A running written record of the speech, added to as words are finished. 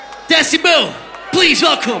Decibel, please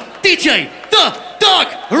welcome DJ The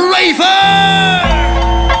Darkraver.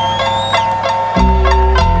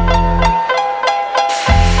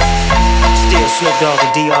 Still Snoop Dogg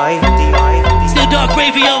and D.I. Still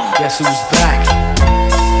Darkraver, yo. Guess who's back?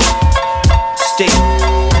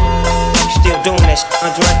 Still doing that shit,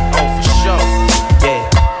 Andre? Oh, for sure. Yeah.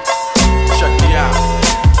 Check me out.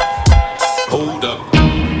 Hold up.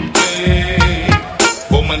 Hey,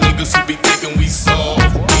 for my niggas who be thinking we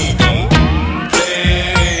soft, we gon'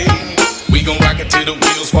 play. We gon' rock it till the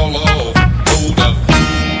wheels fall off. Hold up.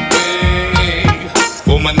 Hey,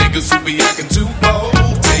 for my niggas who be acting too bold,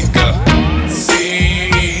 take a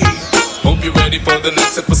seat. Hope you're ready for the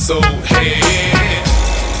next episode. Hey.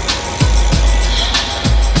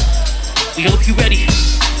 We hope you're ready.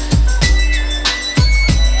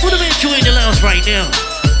 Put them in the lounge right now.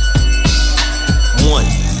 1,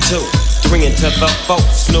 2, 3 into the 4.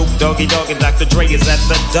 Snoop Doggy Dogg and Dr. Dre is at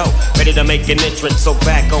the door, ready to make an entrance, so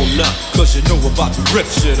back on up. Cause you know we're about to rip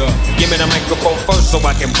shit up. Give me the microphone first so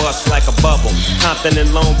I can bust like a bubble. Compton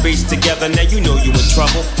and Long Beach together, now you know you in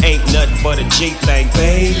trouble. Ain't nothing but a G thing,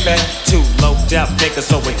 baby. Too low out niggas,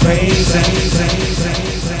 so we crazy.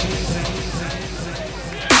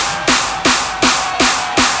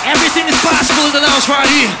 Everything is possible in the lounge right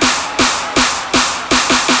here.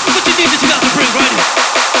 That's what your DJ's about to bring right here.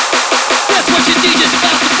 That's what your DJ's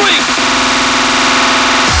about to bring.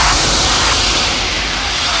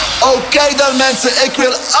 Oké dan mensen, ik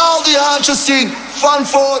wil al die handjes zien. Van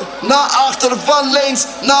voor naar achter, van links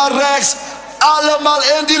naar rechts. Allemaal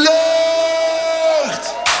in die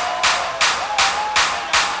lucht.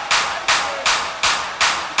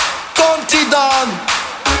 Komt-ie dan.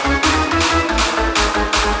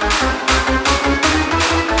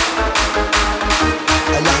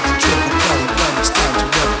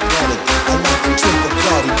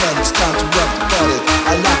 When it's time to rock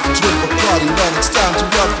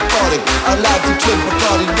the party, I like to drink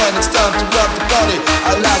Bacardi when it's time to rock the party.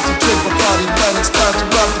 I like to drink Bacardi when it's time to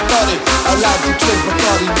rock the party. I like to drink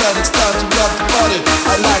Bacardi when it's time to rock the party.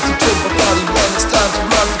 I like to drink Bacardi when it's time to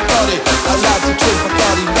rock the party. I like to drink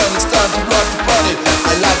Bacardi when it's time to rock the party.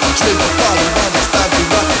 I like to drink Bacardi when it's time to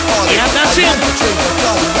rock the party. Yeah, that's him. I like to drink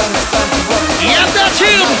Bacardi when it's time to rock the party. Yeah, that's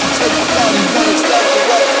him. I like to drink Bacardi when it's time to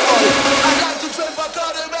rock the party. I like to drink Bacardi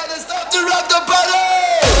when it's time to rock the party.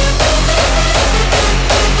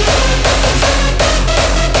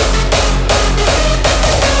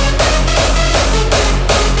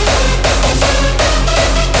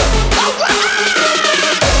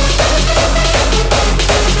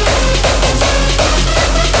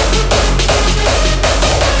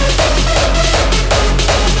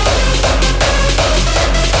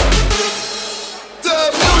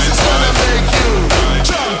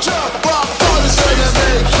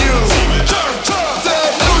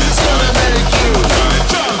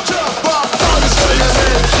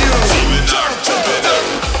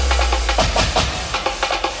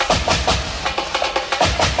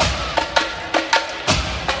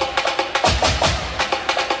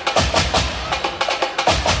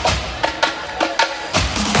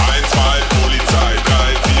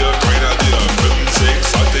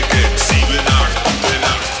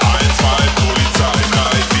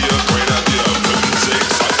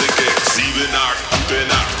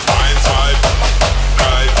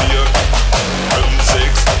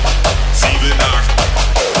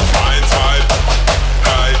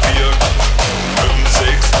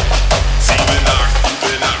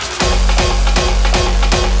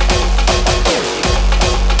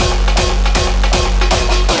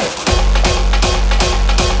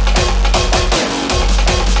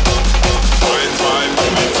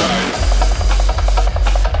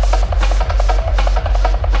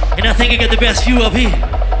 Best view up here.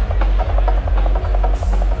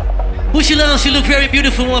 Push your lounge, you look very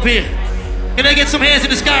beautiful up here. Can I get some hands in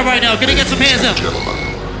the sky right now? Can I get some hands up?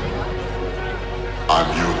 Gentlemen, I'm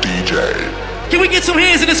your DJ. Can we get some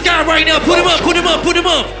hands in the sky right now? Put them up, put them up, put them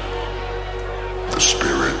up. The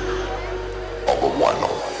spirit of a wino.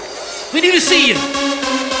 We need to see you.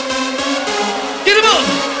 Get them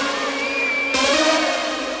up.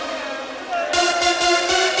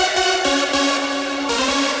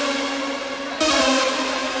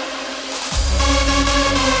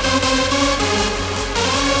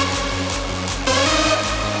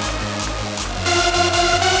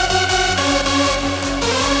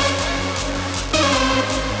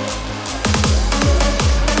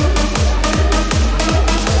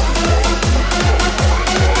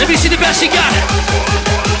 Let me see the best you got.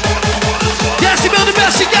 Decibel, the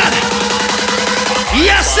best you got.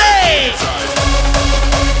 Yes, sir.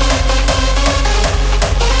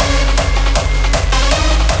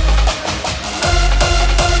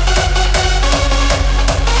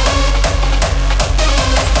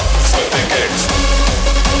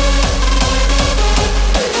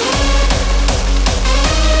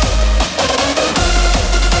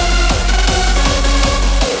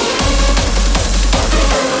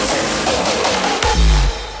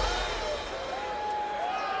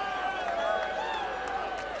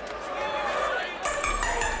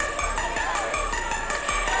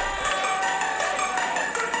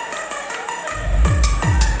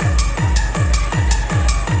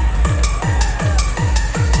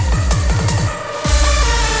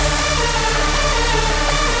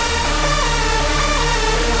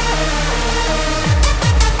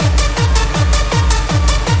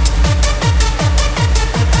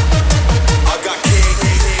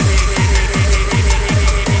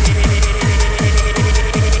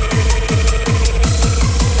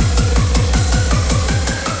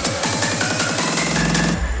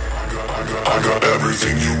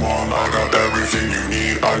 everything you want, I got everything you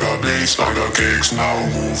need. I got bass, I got kicks, now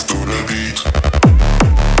move to the beat.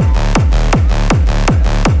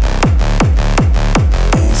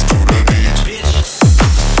 Move to the beat.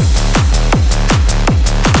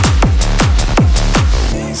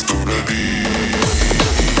 Move to the beat.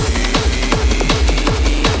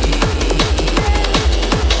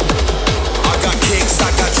 I got kicks, I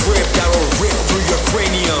got drip that'll rip through your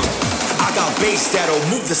cranium. I got bass that'll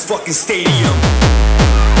move this fucking stadium.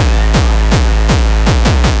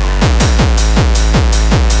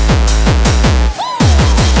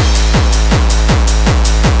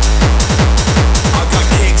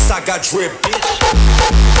 I got drip, bitch.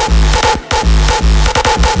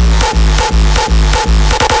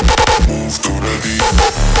 Move to the beat.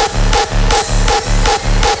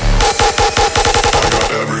 I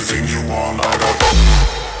got everything you want, I got.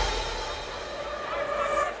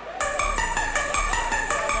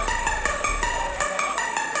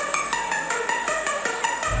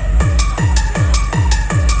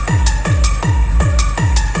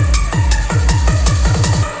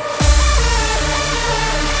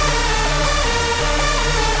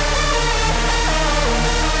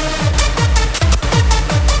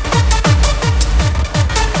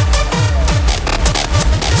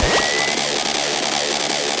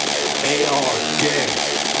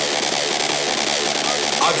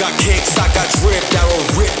 I got kicks, I got drip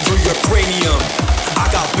that'll rip through your cranium. I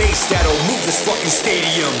got bass that'll move this fucking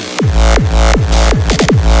stadium.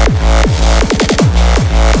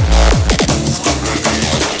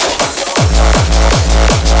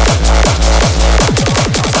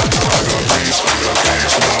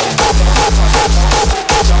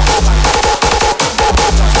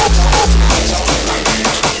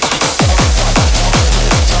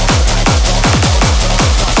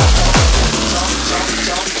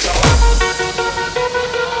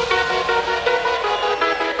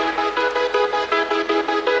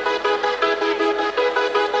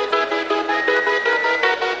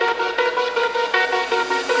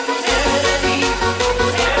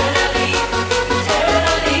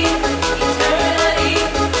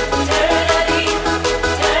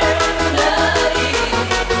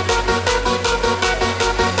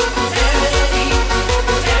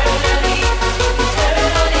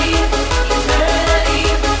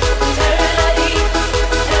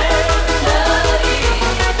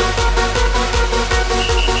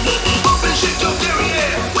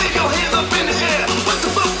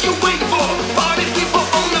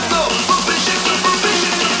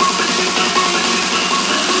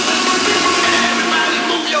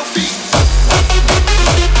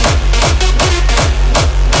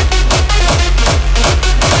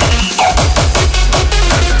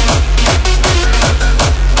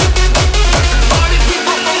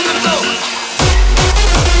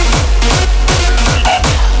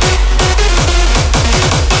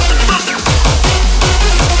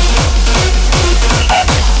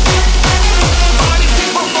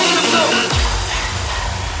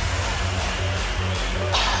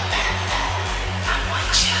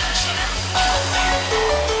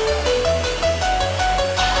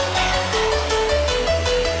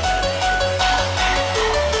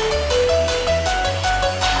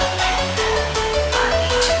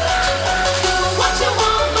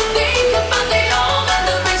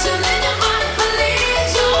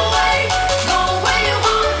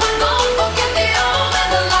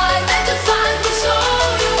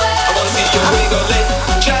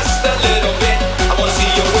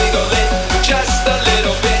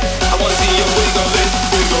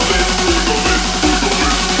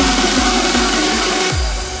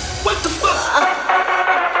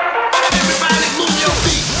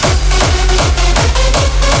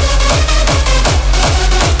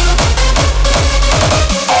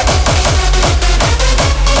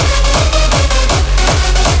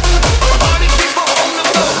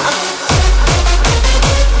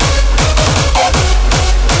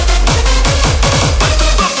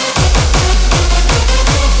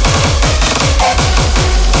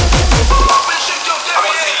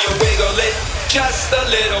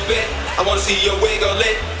 see you wiggle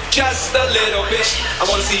it just a little bit. I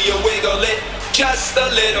wanna see you wiggle it just a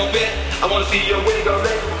little bit. I wanna see you wiggle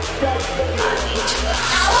it.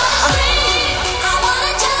 I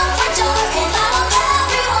wanna jump for joy and I want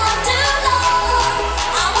everyone to know.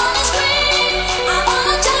 I wanna scream, I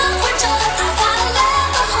wanna jump for joy. I gotta let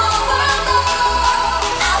the whole world know.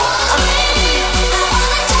 I wanna scream, I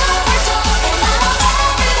wanna jump for joy and I want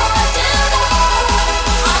everyone to know.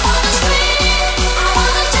 I wanna scream, I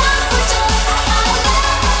wanna jump for joy. I gotta let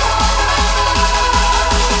the whole world know.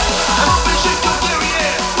 Shake your dairy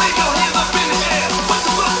air, wave your hands up in the air. What the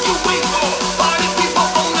fuck you wait for? Party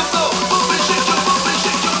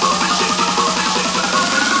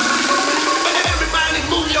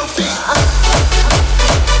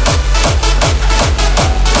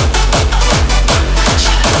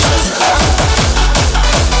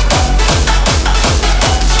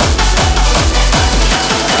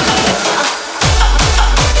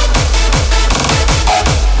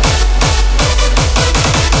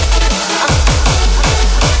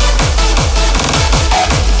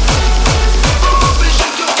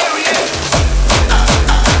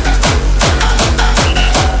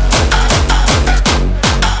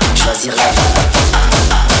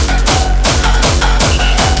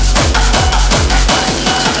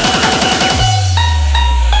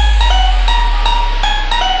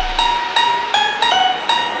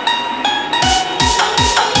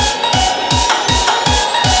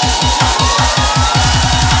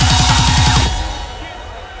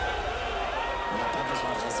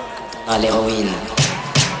à l'héroïne.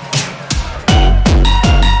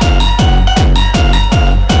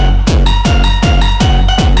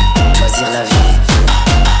 Choisir la vie.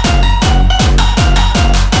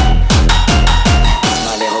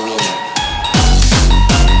 À l'héroïne.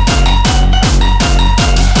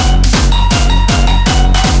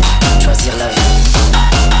 Choisir la vie.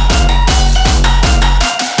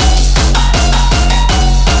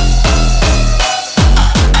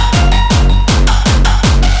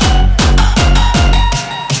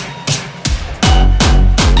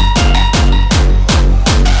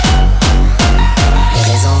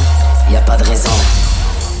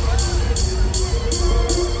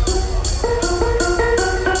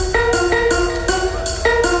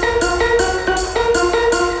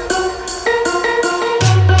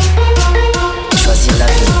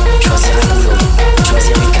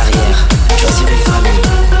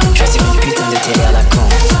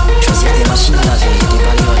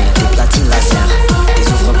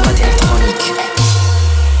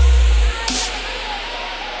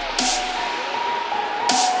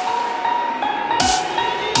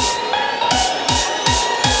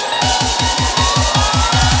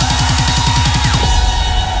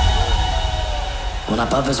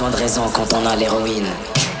 Pas besoin de raison quand on a l'héroïne.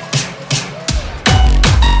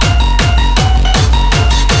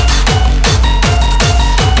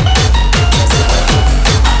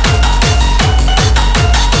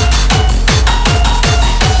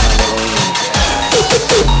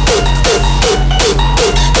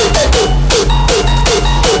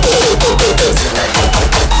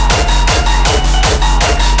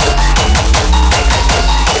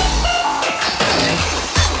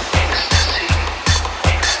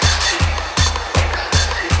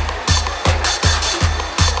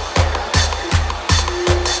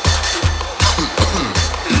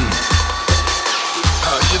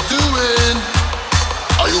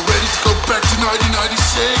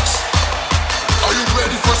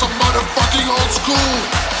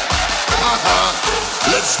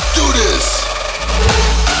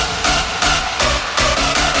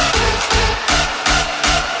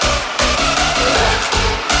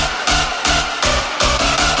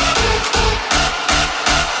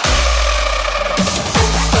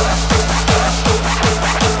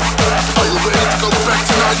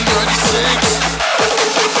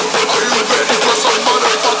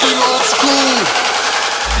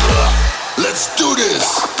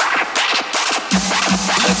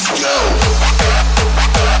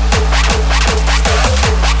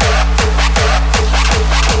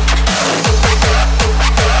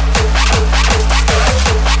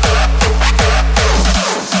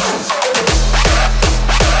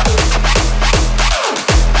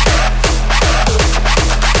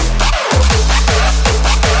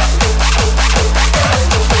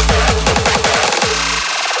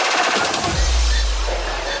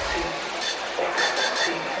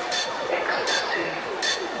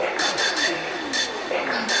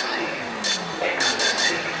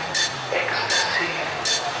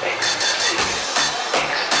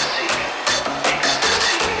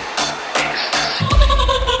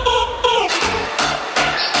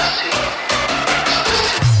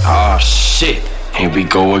 Here we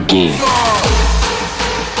go again.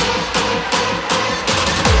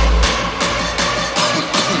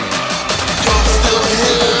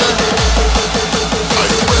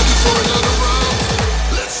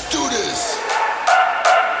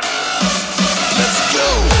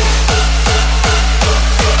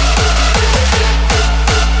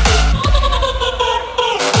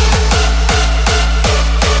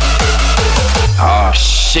 Oh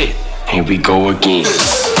shit, here we go again.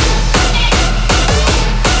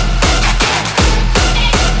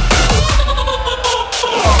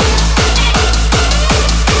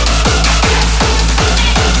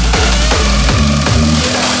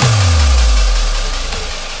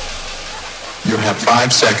 You have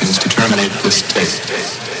 5 seconds to terminate this tape. 5,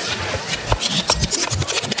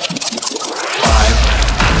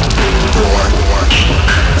 4,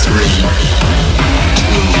 3,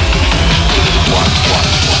 2, 1.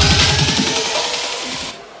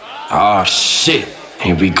 Oh shit,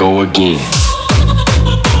 here we go again.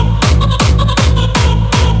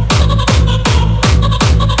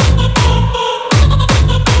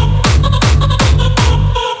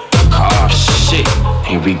 Oh shit,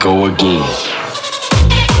 here we go again.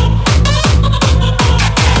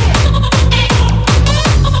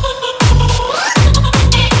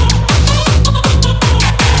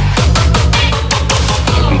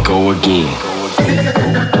 Go again.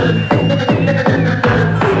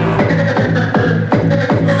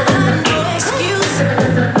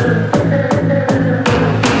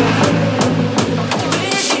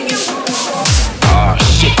 Wishing you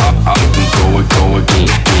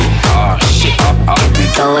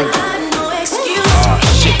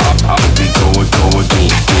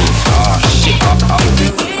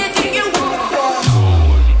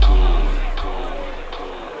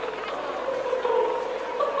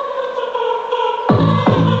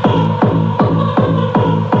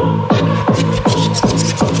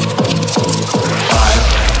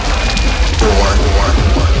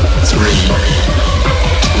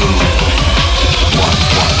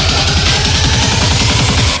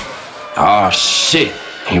shit,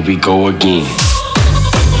 here we go again.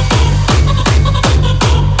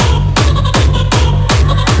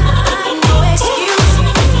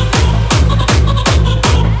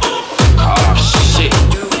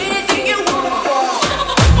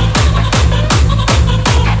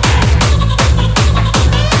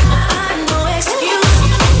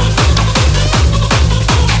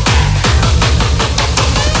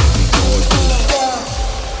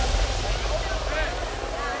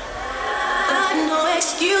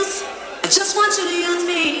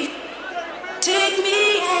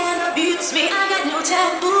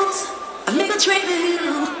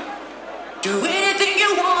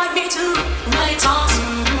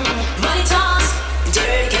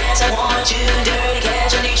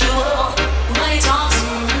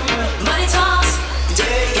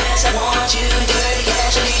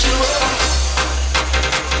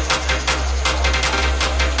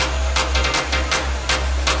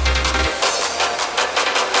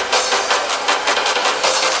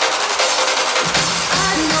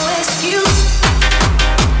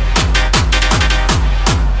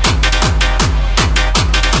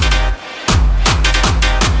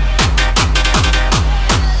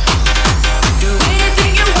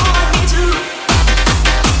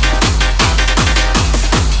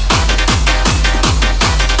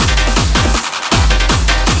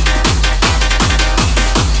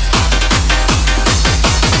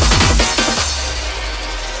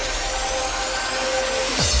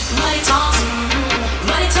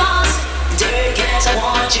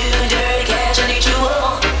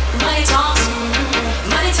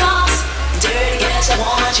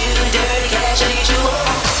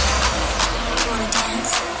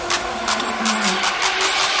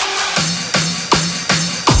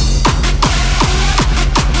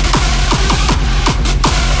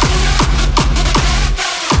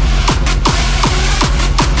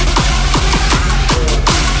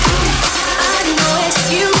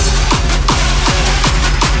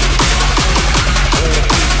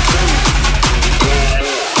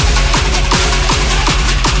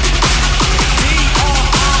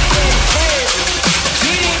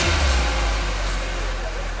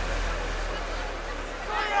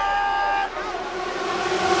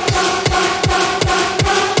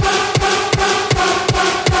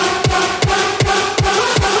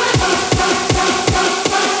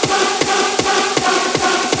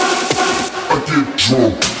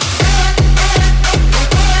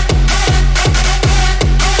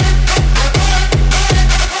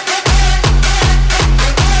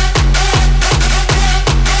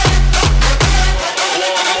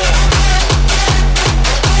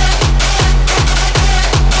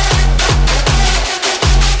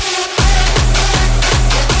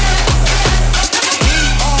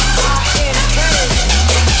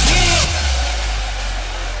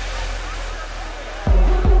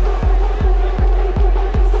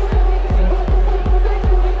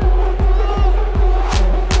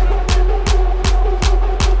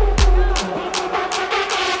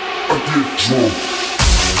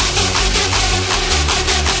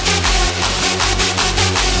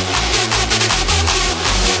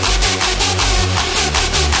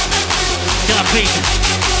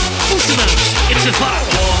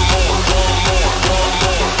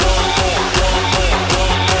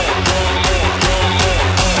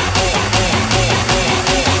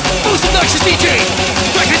 DJ,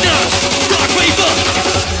 recognize Darkraver.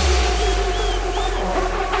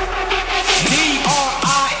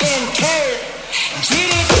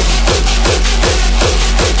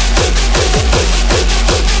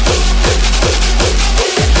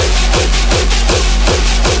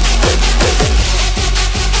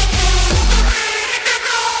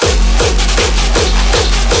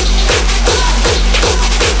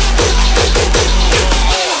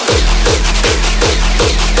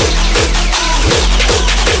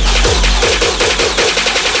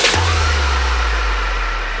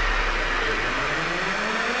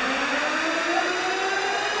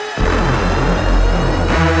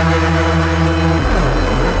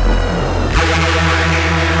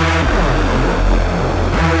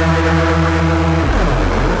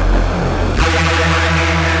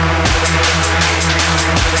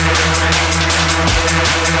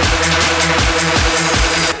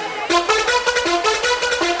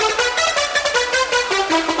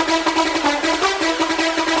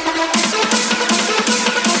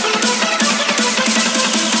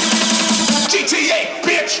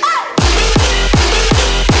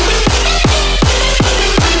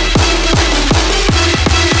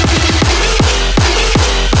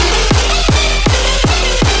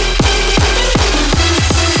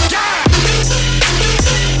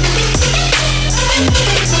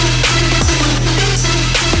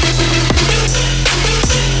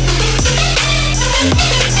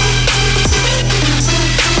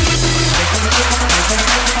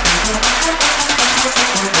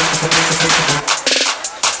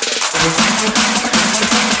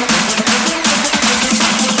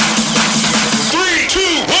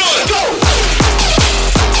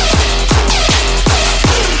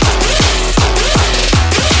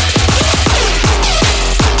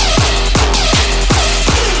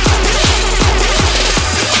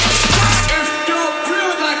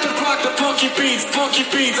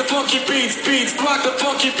 beats, rock the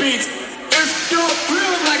funky beats. If you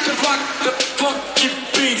really like to rock the funky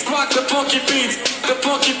beats, rock the funky beats, the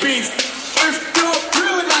funky beats. If you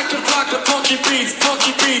really like to rock the funky beats, the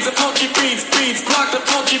funky beats, beats, rock the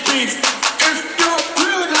funky beats. If you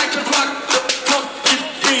really like to rock the funky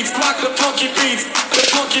beats, rock the funky beats, the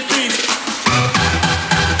funky beats.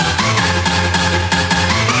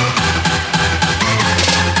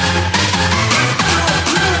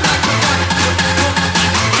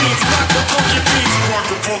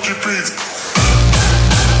 Funky beats.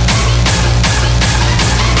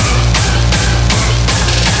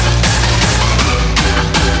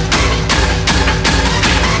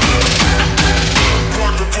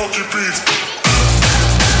 Rock the funky beats.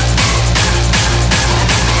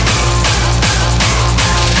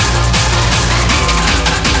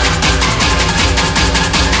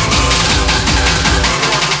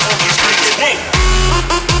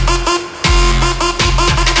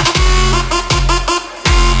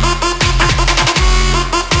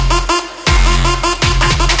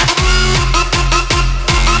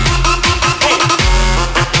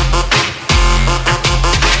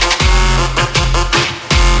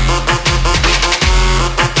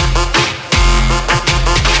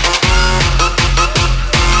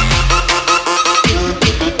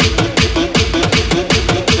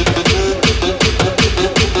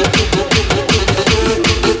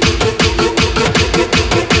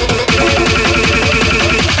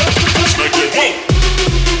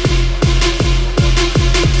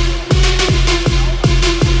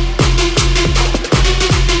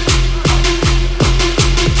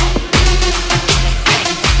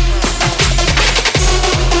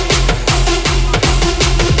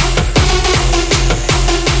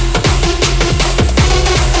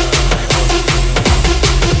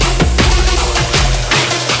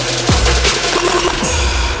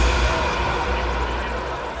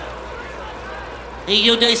 Hey,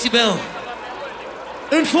 yo, Decibel.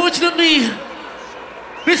 Unfortunately,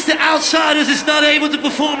 Mr. Outsiders is not able to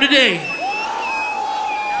perform today.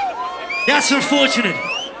 That's unfortunate.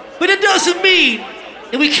 But it doesn't mean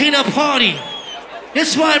that we cannot party.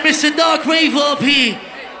 That's why Mr. Darkraver up here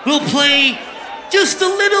will play just a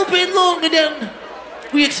little bit longer than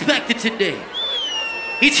we expected today.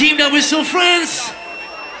 He teamed up with some friends.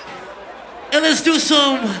 And let's do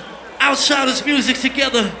some Outsiders music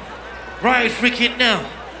together. Right freaking now.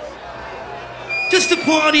 Just to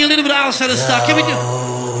party a little bit outside of stock. Can we do?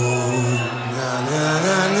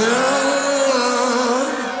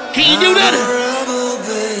 Can you do that?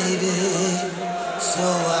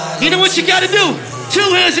 You know what you gotta do?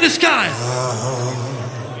 2 hands in the sky.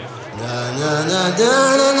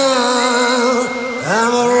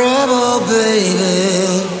 I'm a rebel,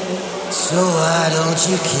 baby. So why don't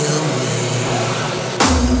you kill me?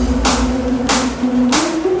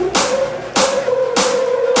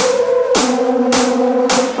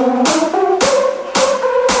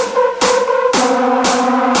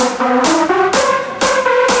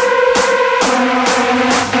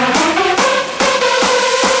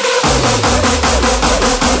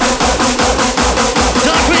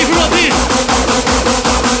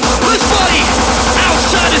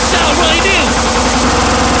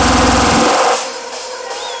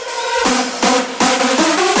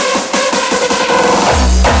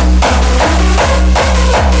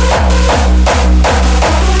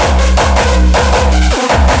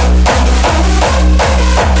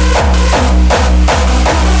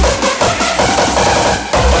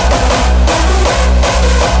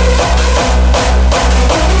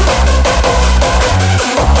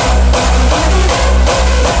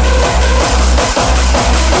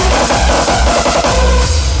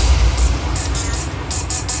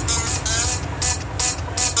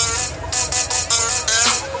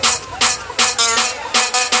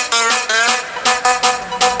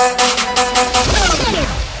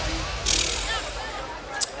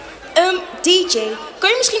 DJ, kan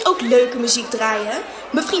je misschien ook leuke muziek draaien?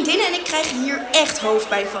 Mijn vriendinnen en ik krijgen hier echt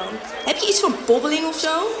hoofdpijn van. Heb je iets van bobbeling of zo?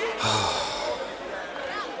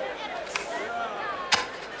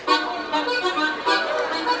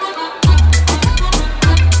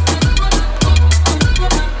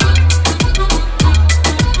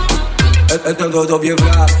 Het antwoord op je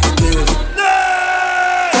vraag is...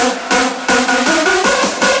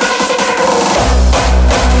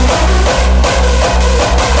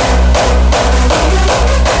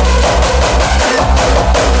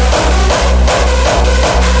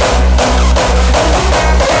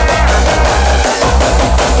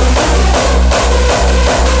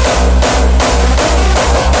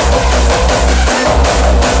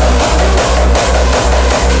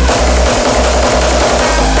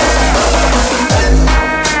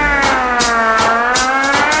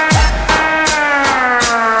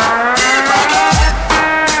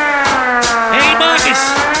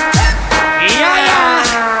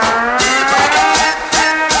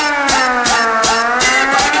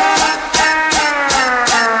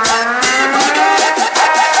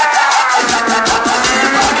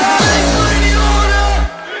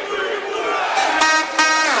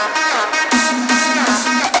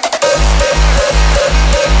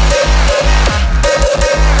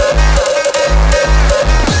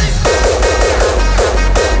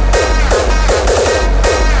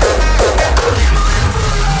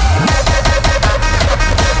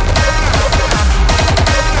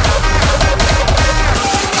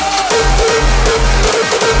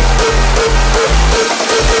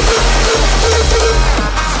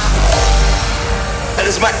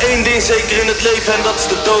 maar één ding zeker in het leven en dat is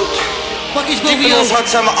de dood. Diep in ons hart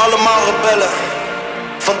zijn we allemaal rebellen.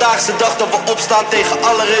 Vandaag is de dag dat we opstaan tegen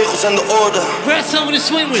alle regels en de orde.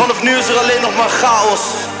 Vanaf nu is er alleen nog maar chaos.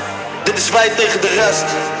 Dit is wij tegen de rest.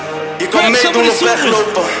 Je kan meedoen of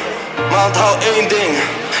weglopen, maar onthoud één ding.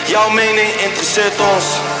 Jouw mening interesseert ons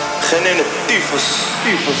geen ene tyfus.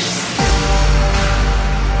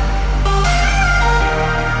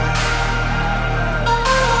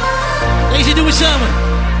 Deze doen we samen.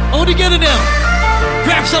 All together now.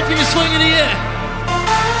 Grab something and swing in the air.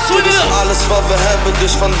 Swing it up. Dit is alles wat we hebben,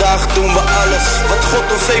 dus vandaag doen we alles. Wat God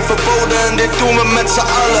ons heeft verboden en dit doen we met z'n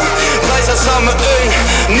allen. Wij zijn samen één,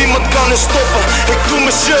 niemand kan ons stoppen. Ik doe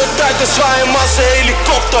mijn shirt uit en zwaai hem als een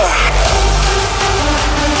helikopter.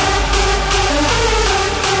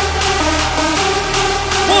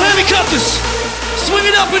 More helicopters. Swing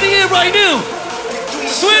it up in the air right now.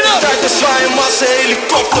 Swing it up. Uit en zwaai hem als een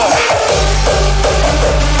helikopter.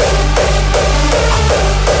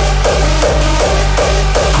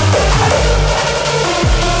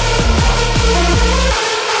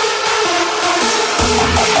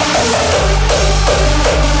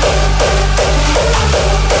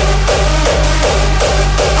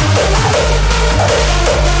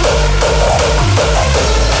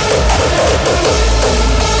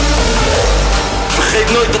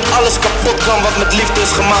 Vergeet nooit dat alles kapot kan wat met liefde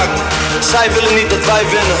is gemaakt. Zij willen niet dat wij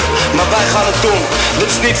winnen, maar wij gaan het doen.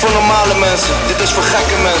 Dit is niet voor normale mensen, dit is voor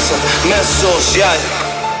gekke mensen. Mensen zoals jij.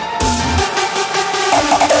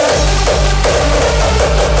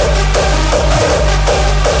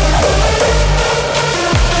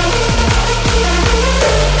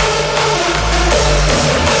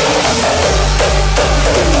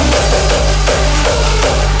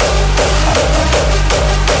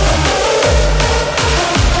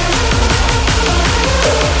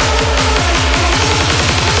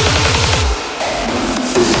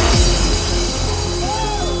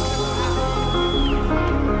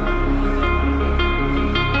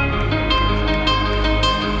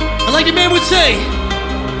 Like the man would say,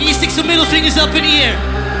 he sticks some middle fingers up in the air.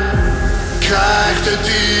 Krijg de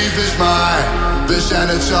tyfus maar, we zijn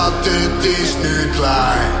het zat, het is nu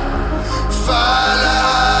klaar. Vuile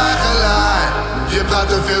hagelaar, je praat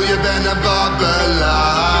te veel, je bent een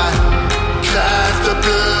babbelaar. Krijg de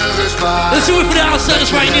pleuris maar, let's do it for the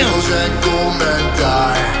outsiders right now. En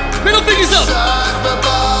commentaar. Middle fingers up. Zeg me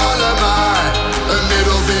ballen maar, een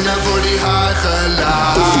middelvinger voor die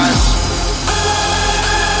hagelaars.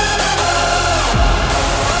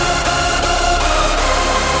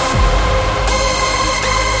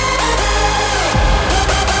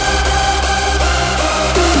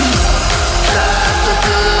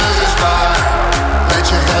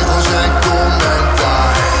 Regels en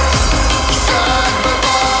commentaar. Zeg me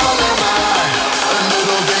ballen maar, een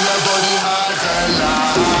middelvinger voor die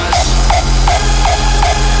hagelaars.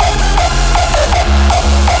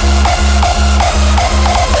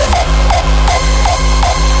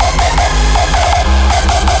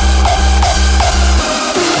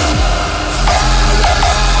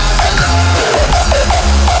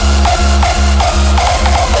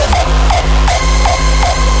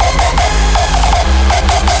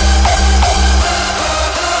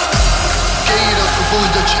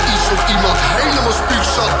 Dat je iets of iemand helemaal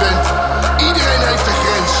spuugzat bent. Iedereen heeft een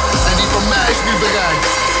grens en die van mij is nu bereikt.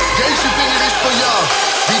 Deze vinger is van jou.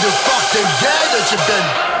 Wie de fuck denk jij dat je bent?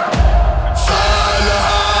 Vuile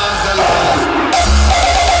hagelaar.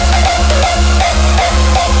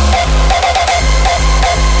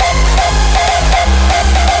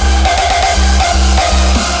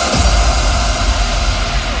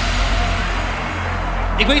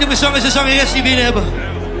 Ik weet dat we zangers en zangeressen die binnen hebben.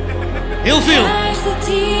 Heel veel. De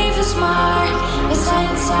tyfus maar, we zijn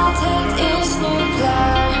het zat, het is nu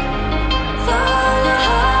klaar. Vuile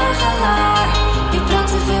hagelaar, je praat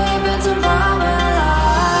te veel, je bent een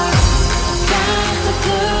babbelaar. Krijg de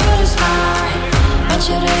pleuris maar, met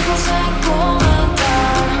je regels en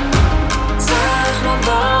commentaar. Zeg me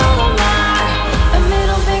ballen maar, een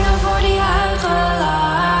middelvinger voor die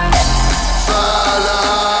huigelaars. Vuile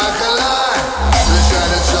hagelaar, we zijn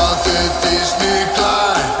het zat, het is nu klaar.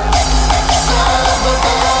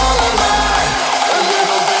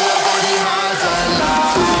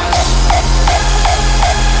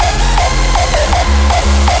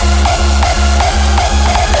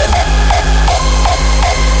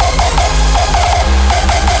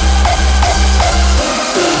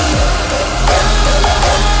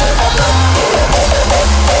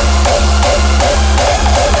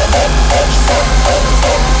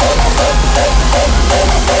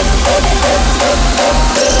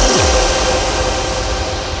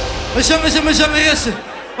 Mijn zangers en mijn zangeressen,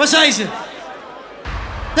 waar zijn ze?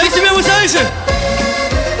 Decibel, waar zijn ze?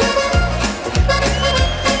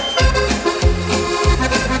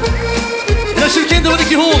 Luister kinderen, wat ik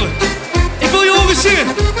je horen. Ik wil je horen zingen.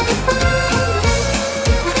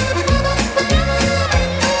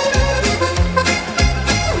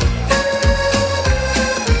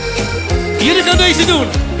 Jullie gaan deze doen.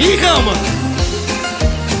 Hier gaan we.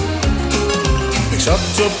 Ik zat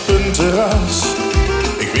op een terras,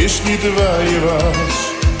 ik wist niet waar je was.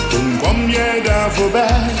 Toen kwam jij daar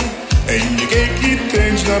voorbij en je keek niet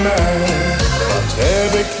eens naar mij. Wat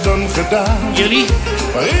heb ik dan gedaan? Jullie?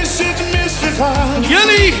 Waar is het misgegaan?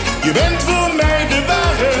 Jullie? Je bent voor mij de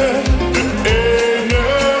ware, de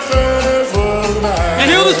enige voor mij. En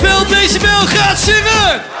heel het veld Decibel gaat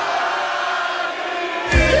zingen!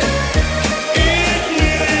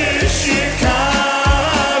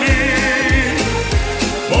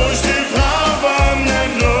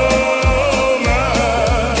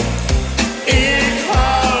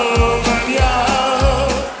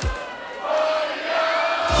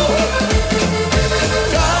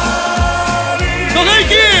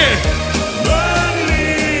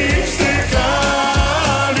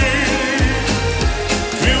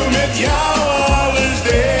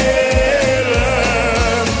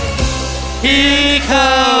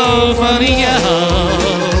 Van jou.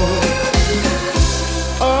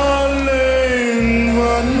 Alleen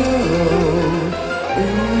van jou.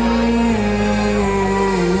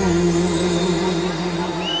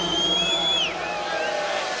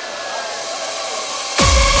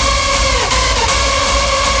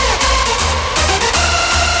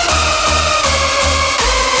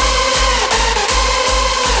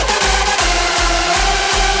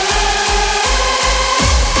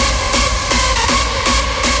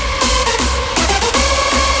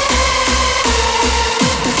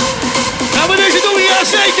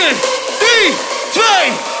 Zeker! 3, 2,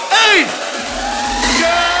 1!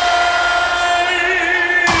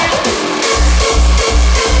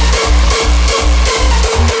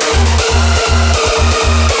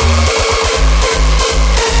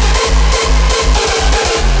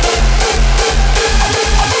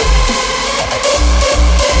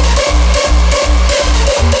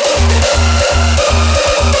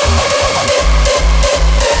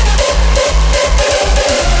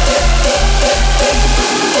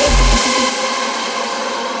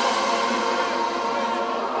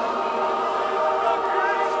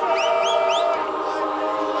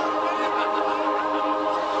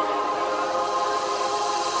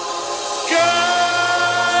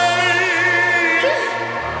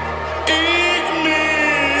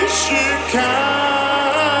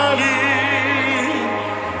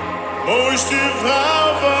 Mooiste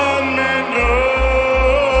vrouw van mijn dromen.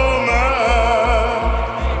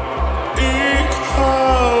 Ik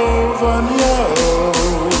hou van jou.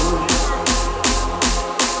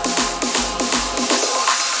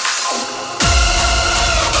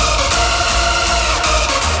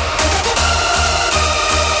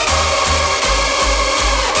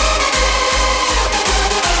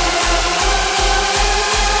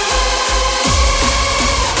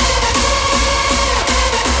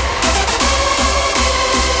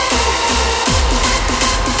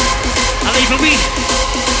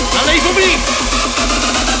 Alleen voor wie? Ik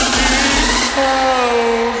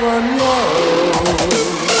hou van jou.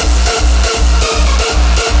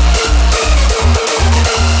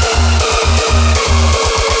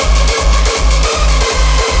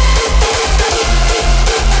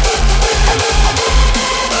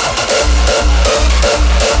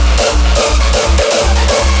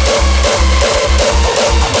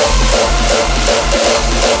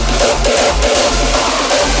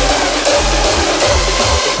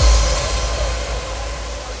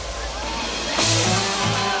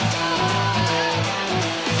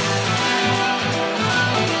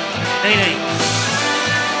 Nee.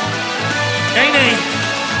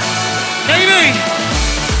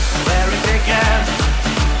 Where it began,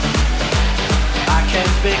 I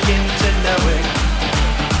can't begin to know it,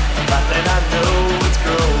 but then I know it's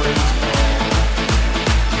growing strong.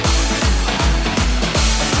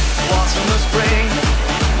 Once in the spring,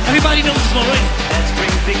 everybody knows this one, right? And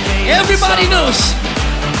spring became everybody summer. knows.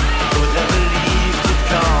 Would have believed it'd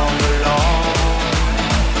come along.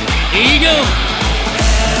 Here you go.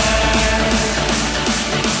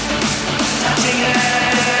 Touching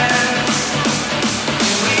hands,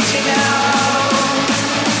 reaching out,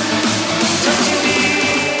 touching me,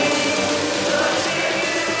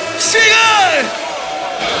 Sing it!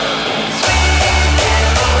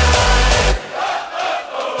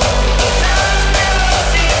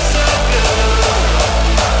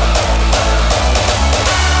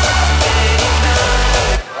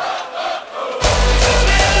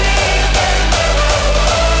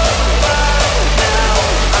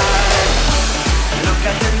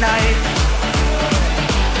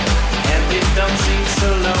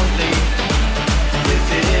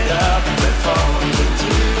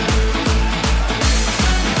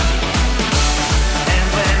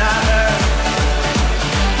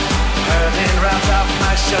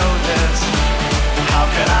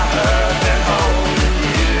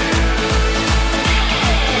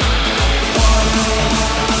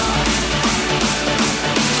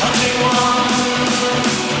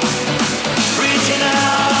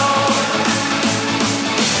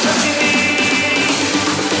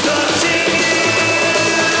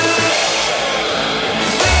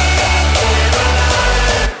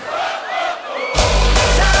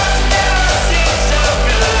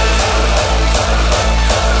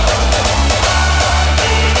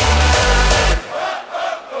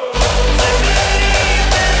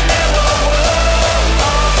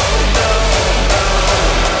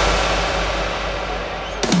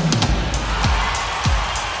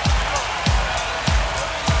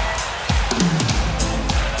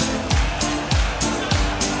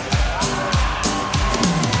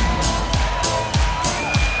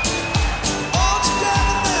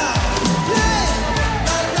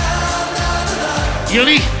 You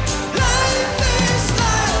ready?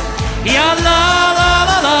 Ya la la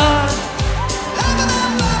la la.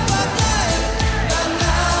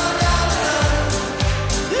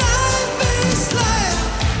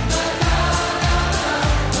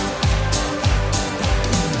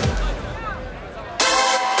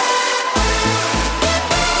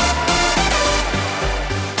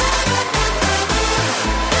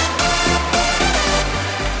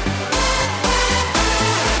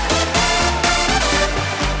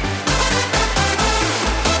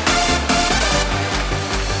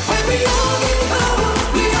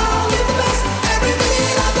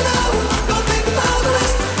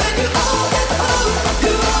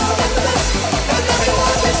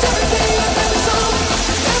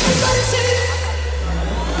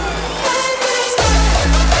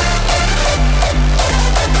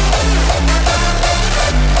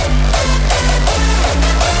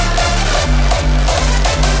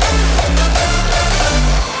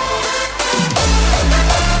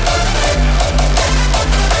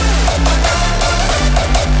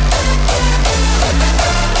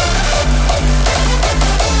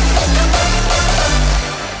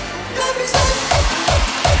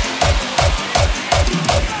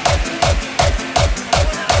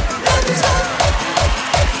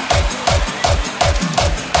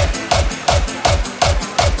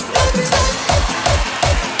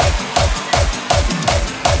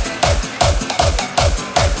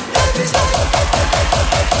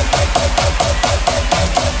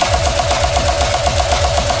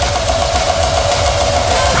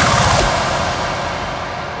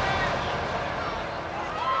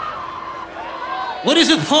 What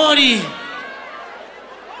is a party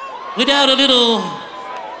without a little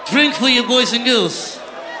drink for you boys and girls?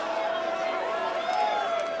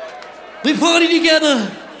 We party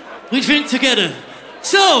together, we drink together.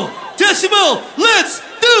 So, Decibel, let's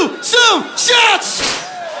do some shots!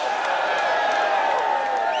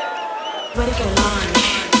 Ready for launch.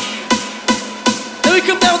 Let me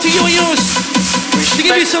come down to you and yours. To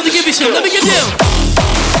give you some, to give you some. Let me get down.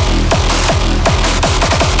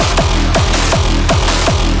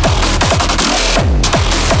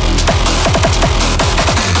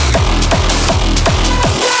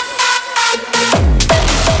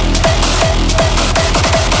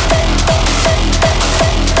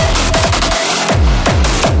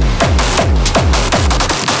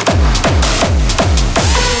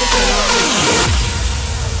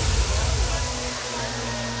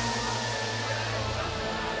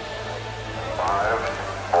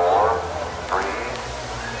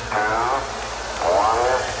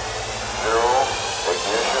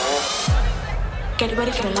 Get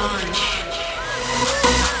ready for launch.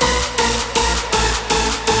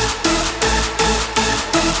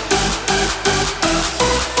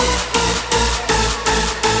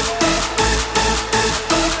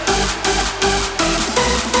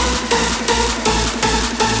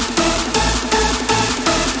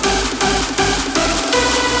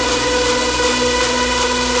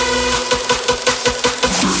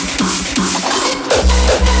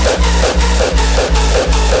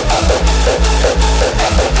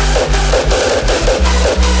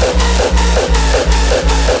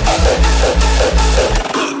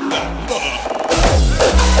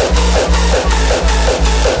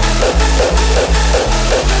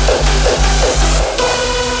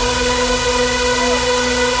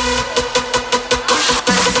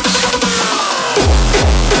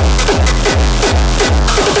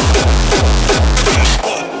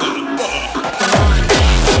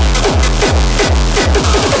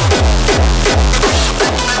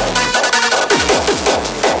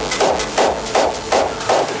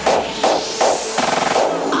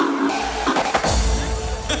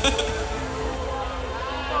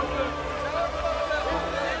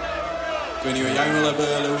 Ik weet niet wat jij wil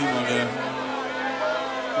hebben, Louis, maar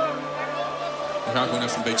we gaan gewoon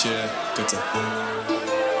even een beetje kutten.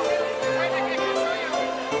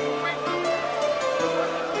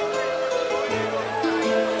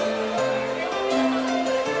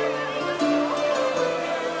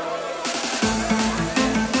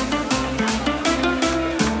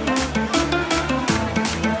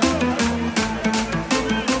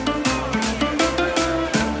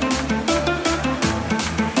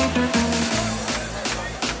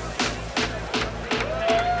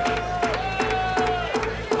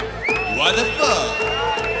 What the fuck?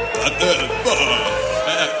 What the fuck?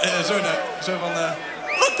 Zo van,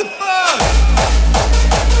 what the fuck?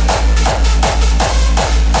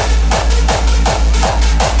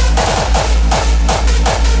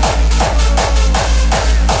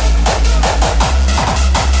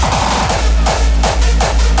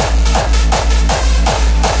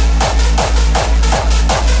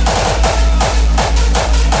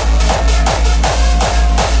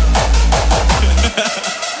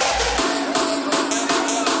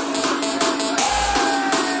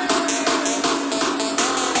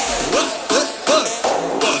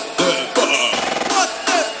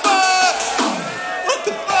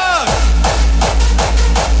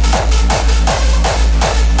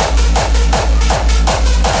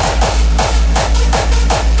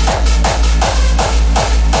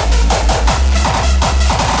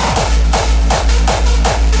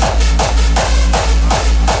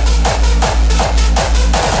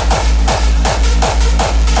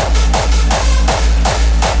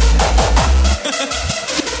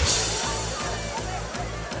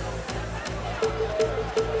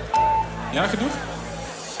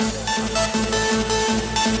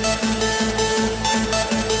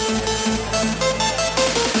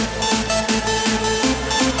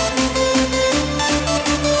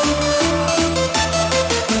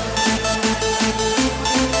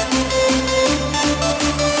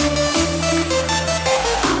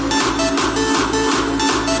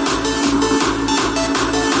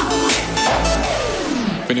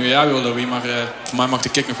 jij wil, Louis, maar voor mij mag de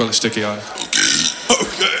kick nog wel een stukje harder.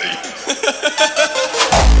 Oké.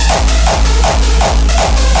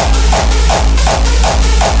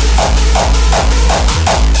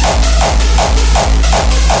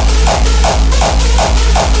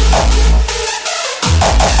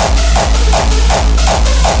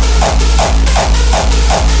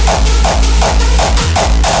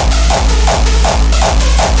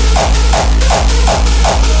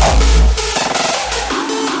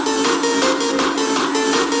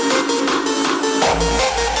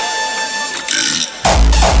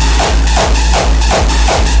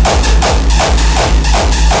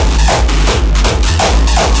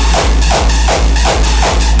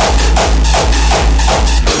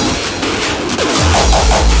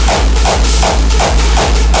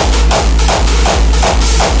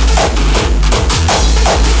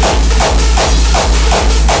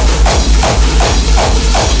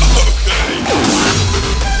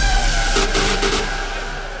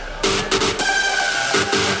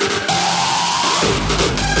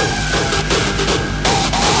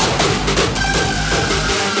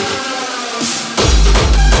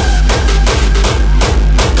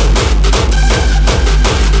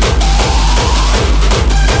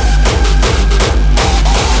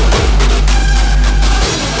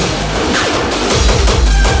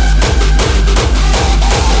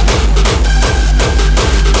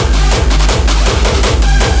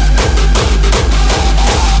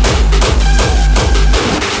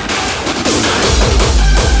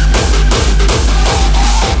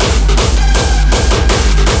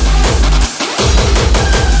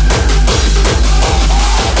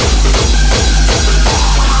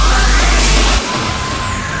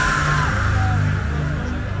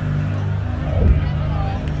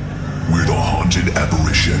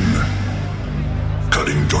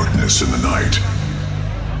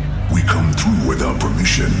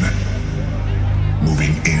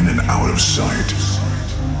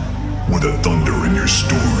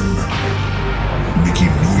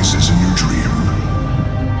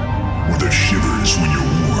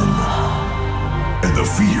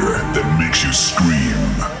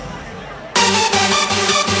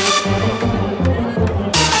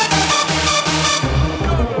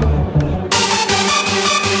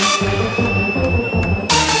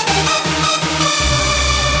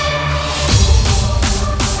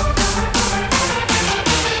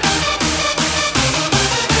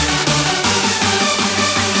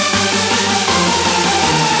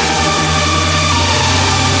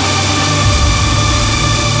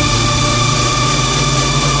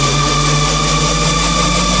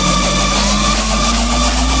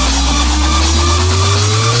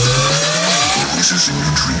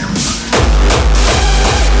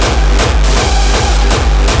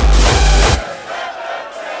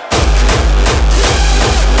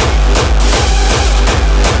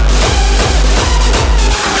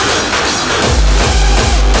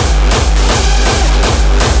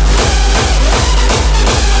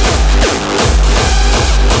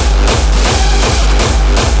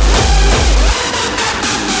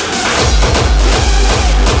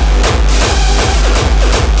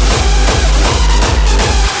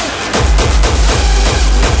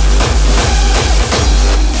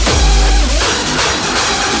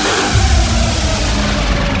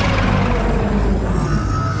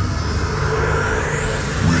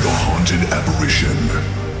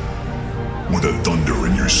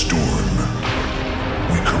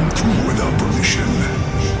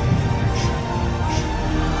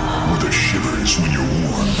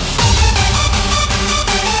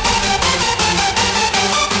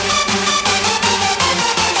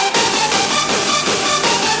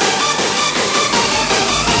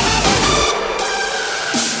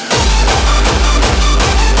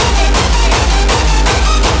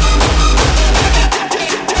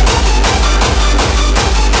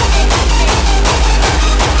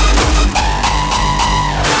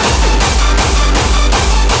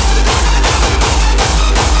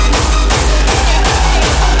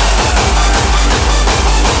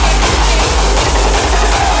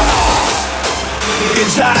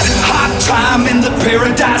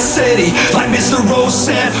 Paradise City, like Mr. Rose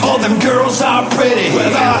said, all them girls are pretty. Where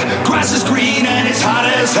the grass is green and it's hot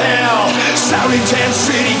as hell. Sorry, 10th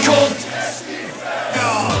City, cold.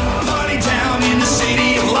 Party down in the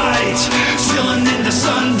city of light, chilling in the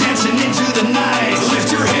sun, dancing into the night.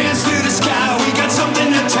 Lift your hands to the sky, we got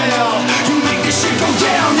something to tell. You make this shit go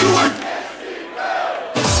down, you are.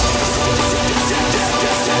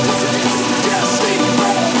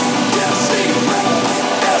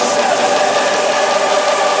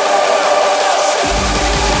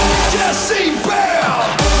 Decibel!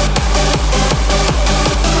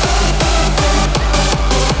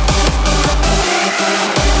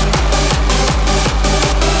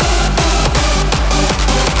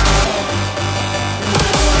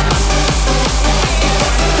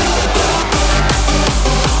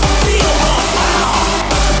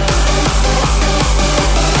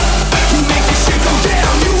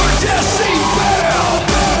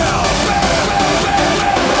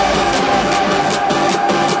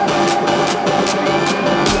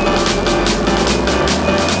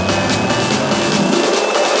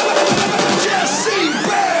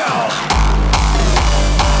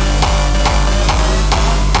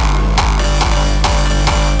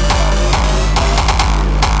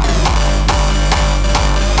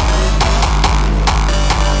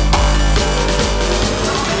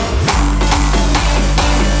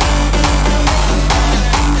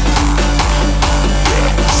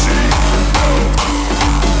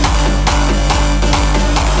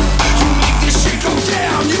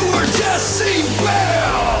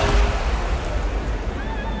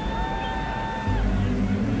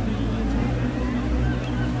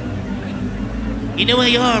 You know where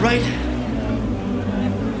you are, right?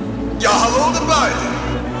 Ja, hallo daar buiten.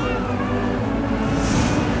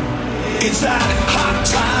 It's that hot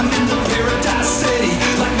time in the paradise city.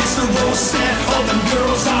 Like Mr. Rose said, all them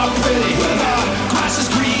girls are pretty. Well, the grass is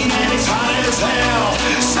green and it's hot as hell.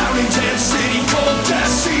 Sounding dead city called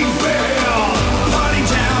Decibel. Party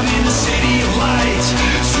down in the city of light.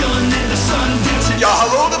 Chilling in the sun, dancing. Ja,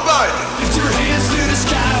 hallo daar buiten. Lift your hands to the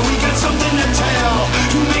sky, we got something to tell.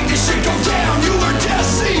 You make this shit go down, you are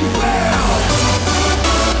Decibel.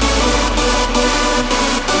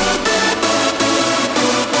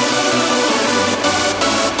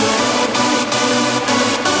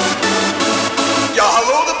 Ja,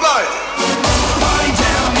 hallo daar buiten. Party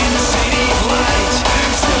down in the city of light.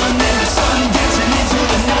 Chilling in the sun, dancing into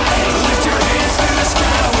the night. Lift your hands to the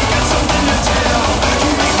sky, we got something to tell.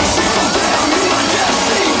 You make this shit go down, you are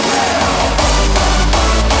Decibel.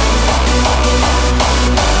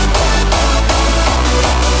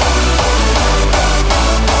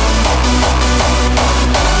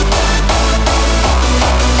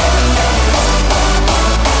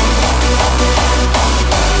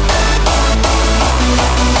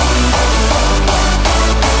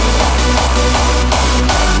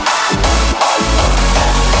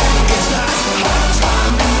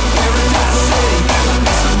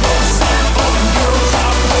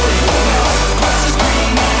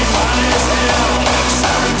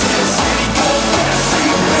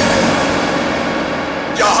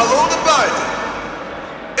 Ja, hallo daar buiten.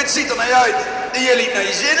 Het ziet er niet uit dat jullie het naar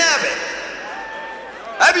je zin hebben.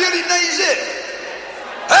 Hebben jullie het naar je zin?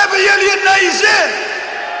 Hebben jullie het naar je zin?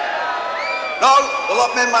 Nou, dan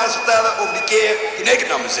laat mij maar eens vertellen over die keer toen ik het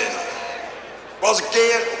naar mijn zin had. Ik was een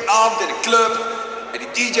keer op een avond in een club en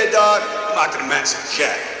die DJ daar, die maakte de mensen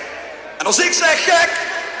gek. En als ik zeg gek,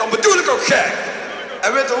 dan bedoel ik ook gek.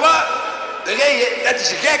 En weet je wat? De reden dat hij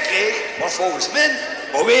ze gek kreeg, was volgens mij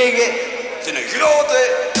vanwege zijn grote,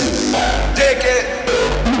 dikke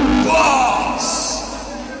baas.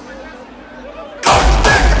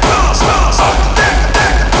 Dikke baas, baas,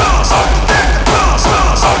 dikke baas, dikke baas,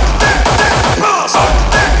 baas, dikke baas,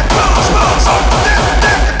 dikke baas, baas,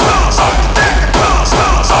 dikke baas, dikke baas,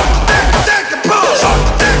 baas, dikke baas,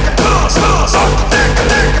 dikke baas, baas, dikke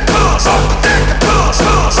baas, dikke baas,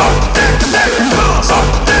 baas, dikke baas,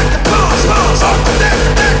 dikke baas, baas,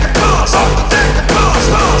 dikke baas, dikke baas,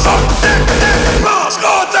 baas, baas,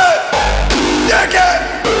 grote, dikke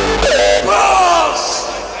baas.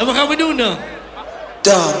 En wat gaan we doen dan?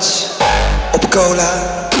 Dans op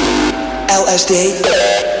cola, LSD,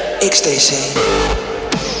 XTC.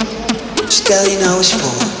 Stel je nou eens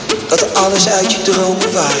voor dat alles uit je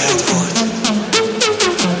dromen waarheid wordt.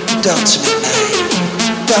 Dans met mij,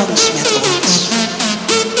 dans met ons,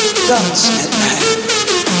 dans met mij.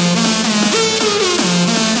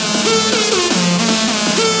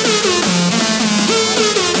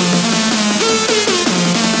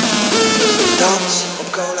 Dans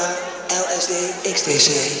op cola, LSD, XTC.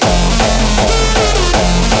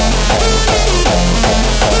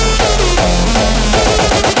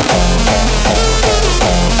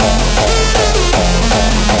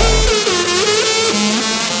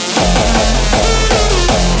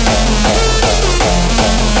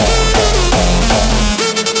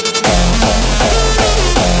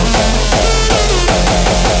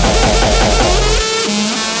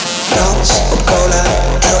 Dans op cola,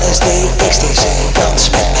 LSD, XTC. Dans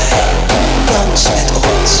met mij, dans met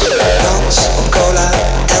ons. Dans op cola,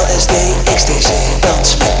 LSD, XTC.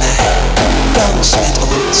 Dans met mij, dans met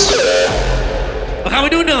ons. Wat gaan we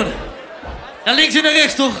doen dan? Naar links en naar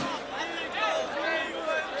rechts, toch?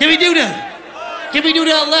 Can we do that? Can we do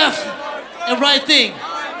that left and right thing?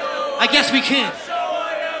 I guess we can.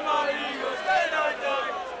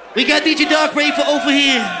 We got DJ Darkraver over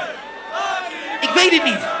here. Ik weet het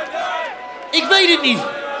niet. Ik weet het niet.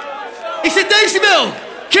 Ik zeg Decibel,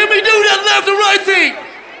 can we do that left and right thing?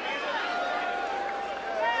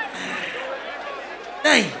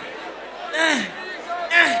 Nee.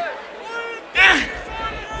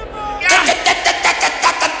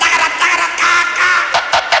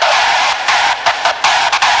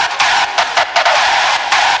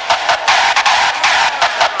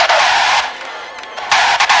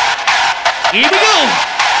 Here we go.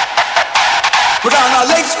 We gaan naar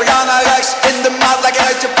links, we gaan naar rechts, in de maat lekker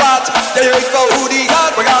uit je plaat. Ja, je weet wel hoe die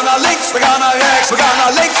gaat. We gaan naar links, we gaan naar rechts, we gaan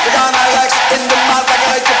naar links, we gaan naar rechts, in de maat lekker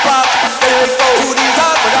uit je plaat. Ja, je weet wel hoe die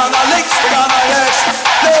gaat. We gaan naar links, we gaan naar rechts,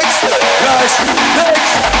 links, rechts,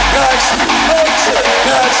 links, rechts, links, rechts, links,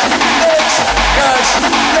 rechts, links, rechts, links, rechts,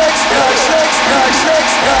 links, rechts, links, rechts,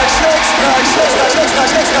 links, rechts, links, rechts, links,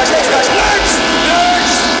 rechts, links, rechts, links,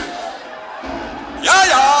 rechts. Ja,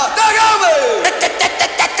 ja, daar gaan we!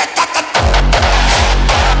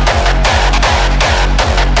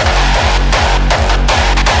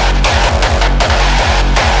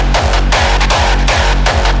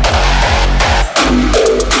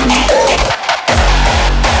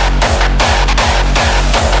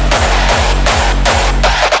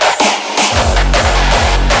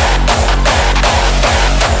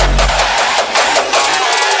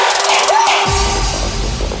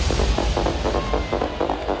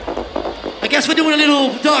 guess we're doing a little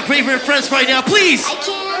Darkraver and Friends right now. Please,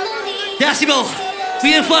 Decibel,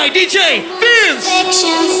 we invite DJ Vince.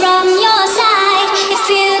 Affection from your side.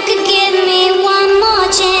 If you could give me one more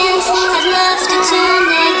chance, I'd love to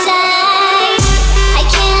turn the tide. I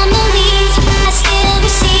can't believe I still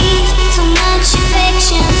receive so much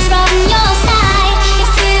affection from your side.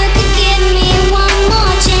 If you could give me one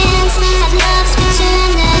more chance, I'd love to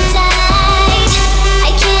turn the tide.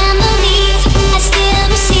 I can't believe I still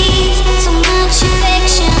receive so much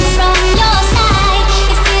affection from your side.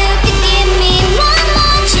 If you could give me one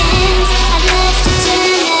more chance, I'd love to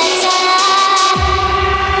turn the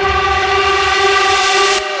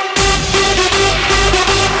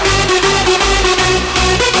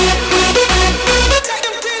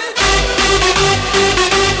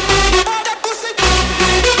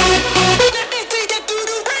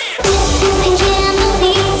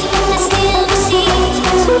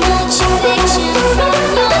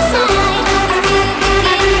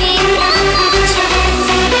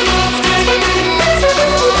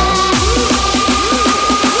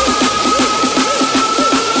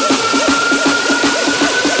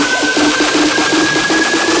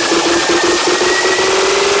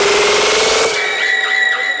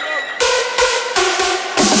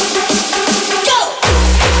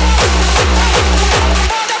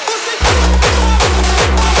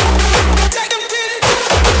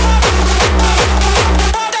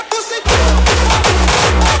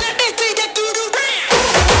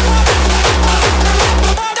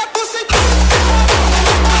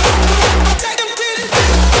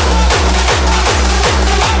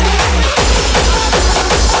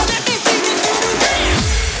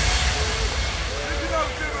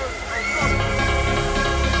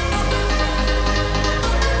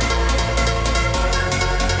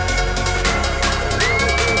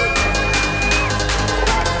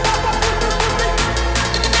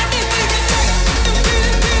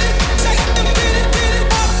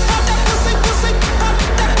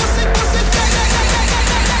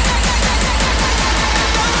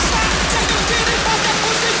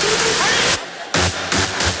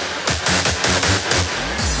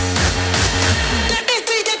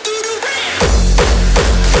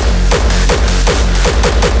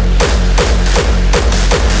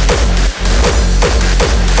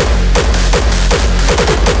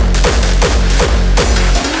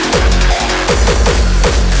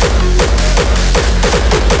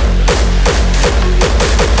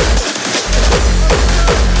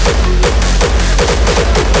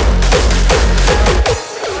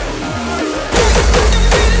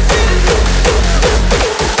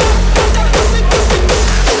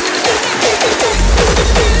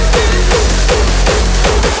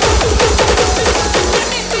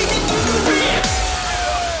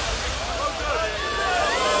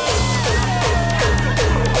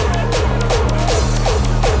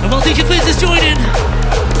DJ Fizz is joining.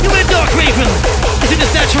 You and Darkraver is in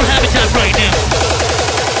his natural habitat right now.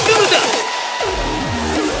 Feel it up.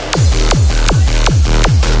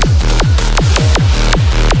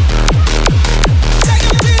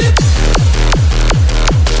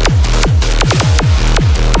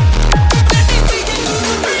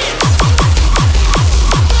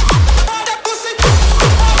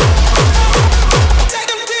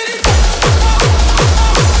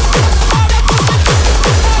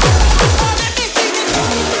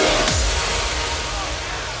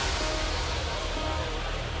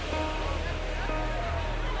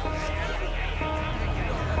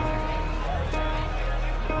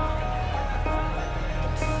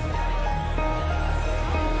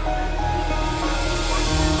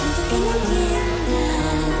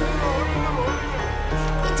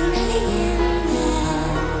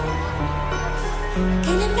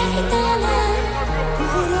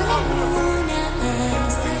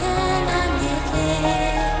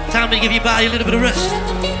 Time to give your body a little bit of rest.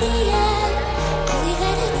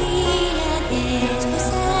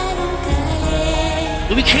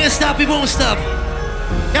 But we can't stop, we won't stop.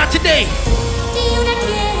 Not today.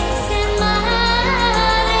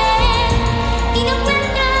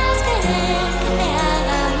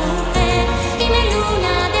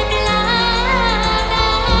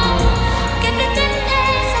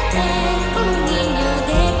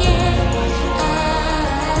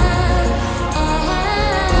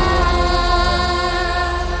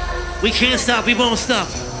 We can't stop, we won't stop.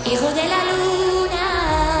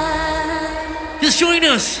 Just join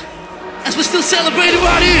us as we're still celebrating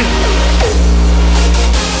right here.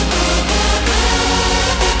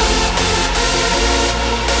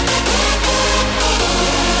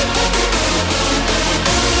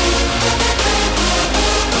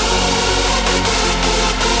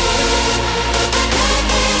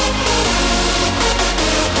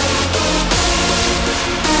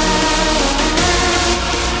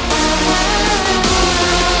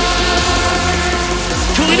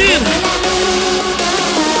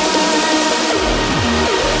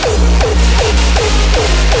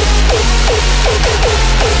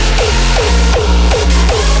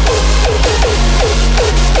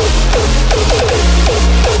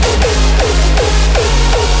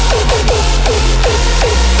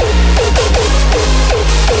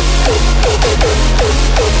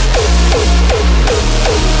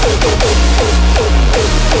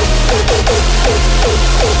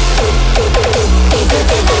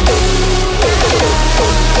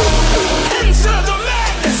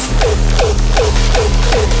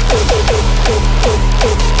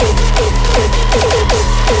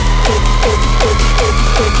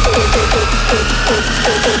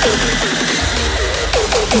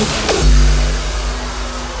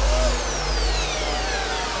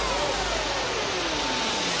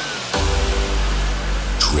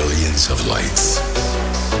 trillions of lights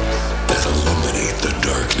that illuminate the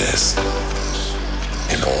darkness.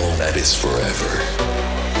 And all that is forever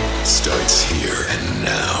starts here and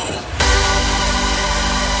now.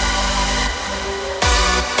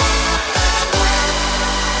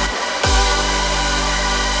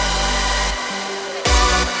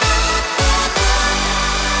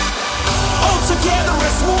 Together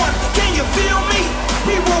as one, can you feel me?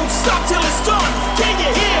 We won't stop till it's done. Can you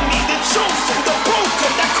hear me? The chosen, the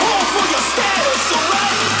broken, that call for your status,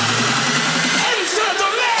 alright? Enter the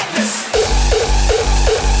madness.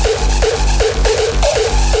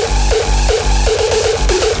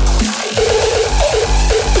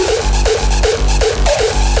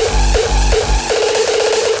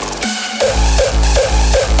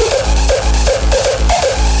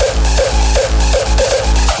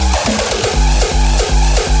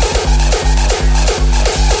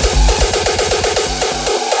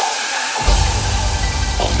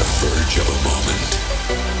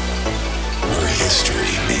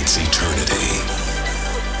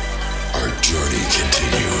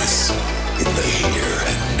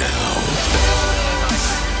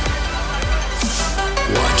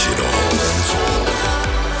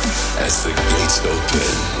 As the gates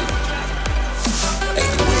open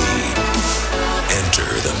and we enter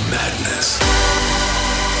the madness.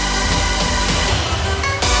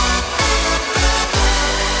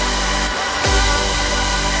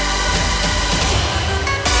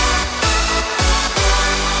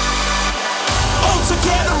 All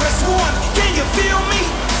together as one, can you feel me?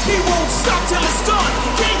 We won't stop till it's done.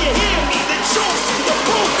 Can you hear me? The chosen, the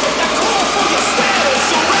broken, that call for your status,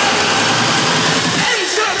 alright?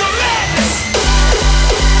 Enter the madness.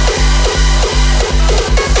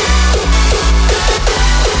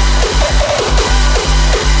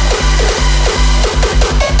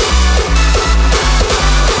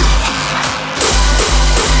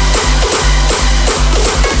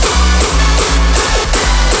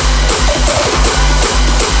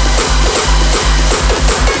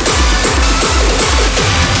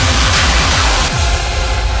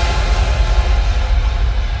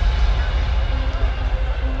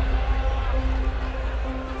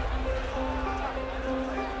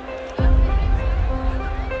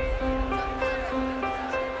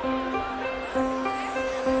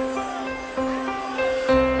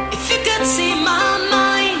 See my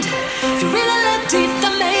mind. If you really look deep,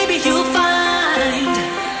 then maybe you'll find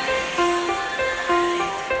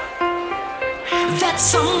that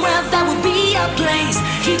somewhere there will be a place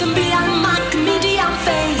hidden behind my comedian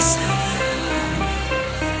face.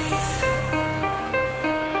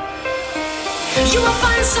 You will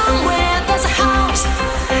find somewhere there's a house,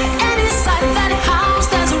 and inside that house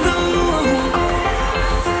there's a room.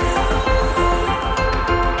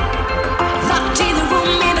 Locked in the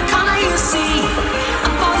room in the corner you see a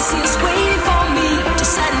voice is waiting for me to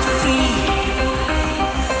set it free.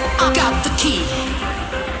 I got the key.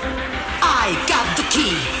 I got the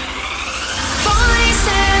key.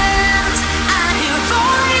 Voices, I hear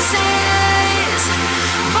voices.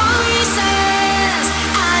 Voices,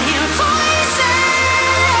 I hear voices.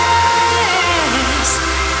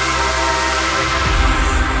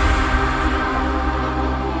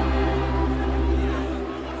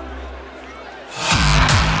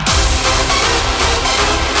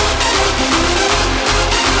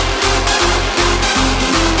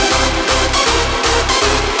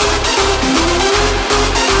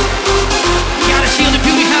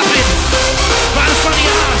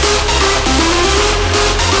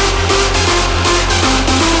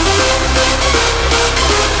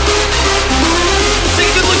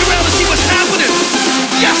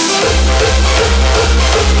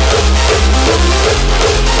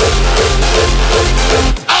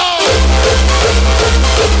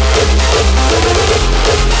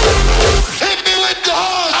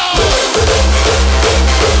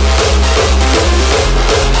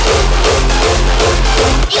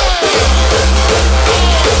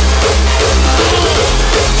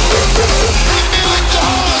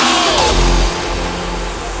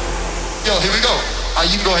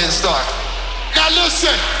 You can go ahead and start. Now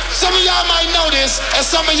listen, some of y'all might know this and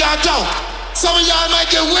some of y'all don't. Some of y'all might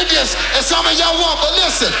get with this and some of y'all won't. But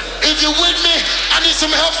listen, if you're with me, I need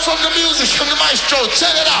some help from the music, from the maestro.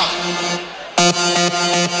 Check it out.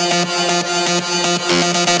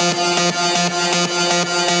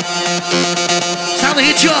 Time to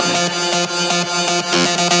hit you up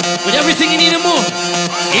with everything you need and more.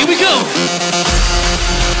 Here we go.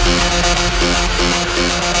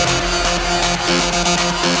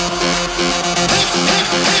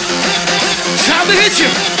 Time to hit you.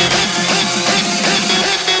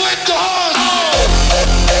 Hit me with the horn.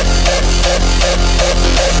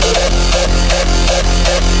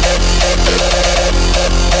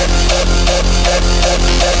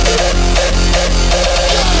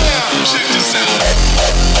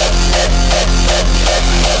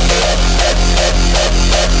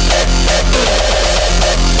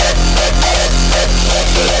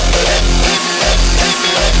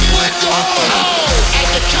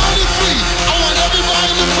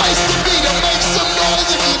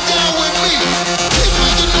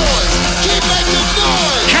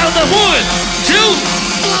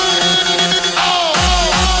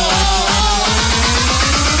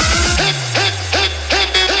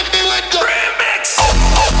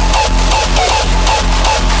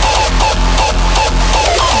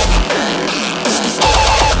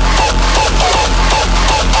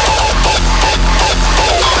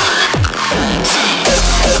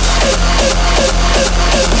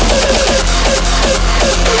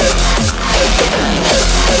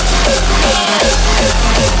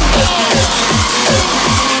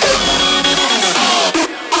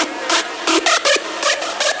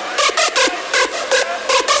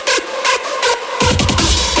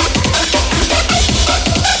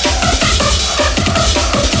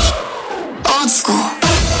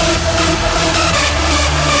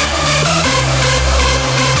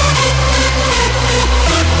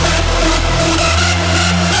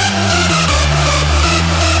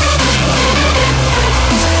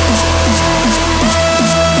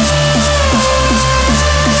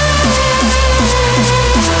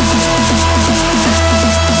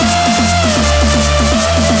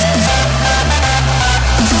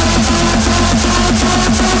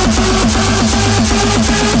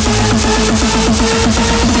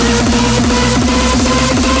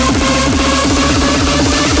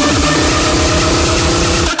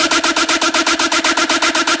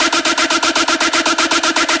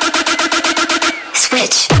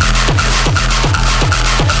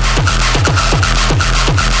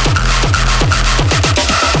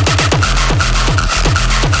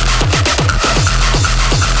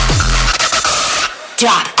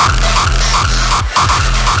 drop.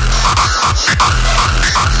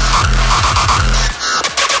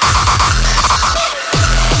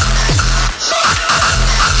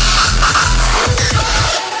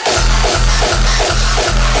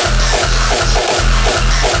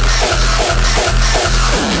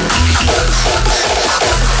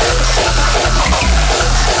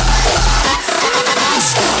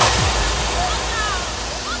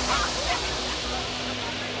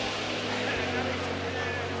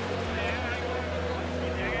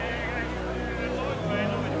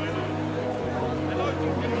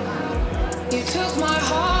 You took my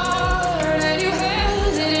heart and you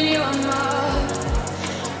held it in your mouth.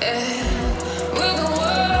 And with a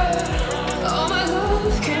word, all my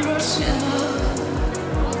love came rushing up.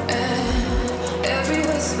 And every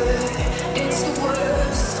whisper, it's the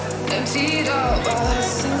worst. Emptied out by a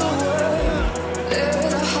single word.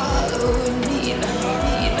 There's a hollow in me now.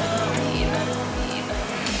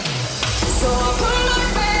 So I put my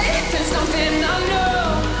faith in something I know.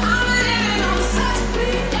 I'm living on such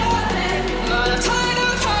sweet nothing. But I'm tired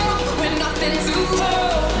of hope with nothing to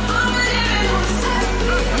hold. I'm living on such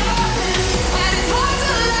sweet nothing. And it's hard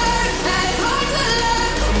to learn,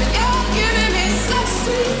 when you're giving me such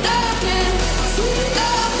sweet nothing. Sweet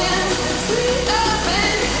nothing, sweet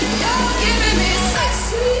nothing. You're giving me such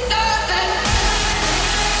sweet nothing.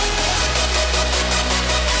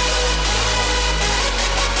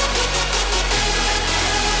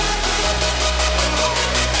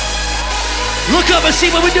 Look up and see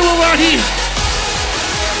what we're doing around here.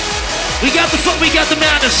 We got the fun, we got the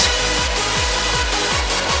madness.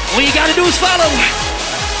 All you gotta do is follow.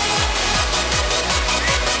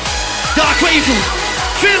 Darkraver,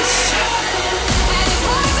 Vince.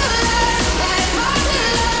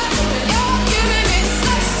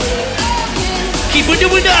 Keep on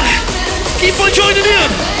doing that. Keep on joining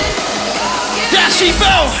in.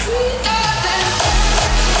 Decibel.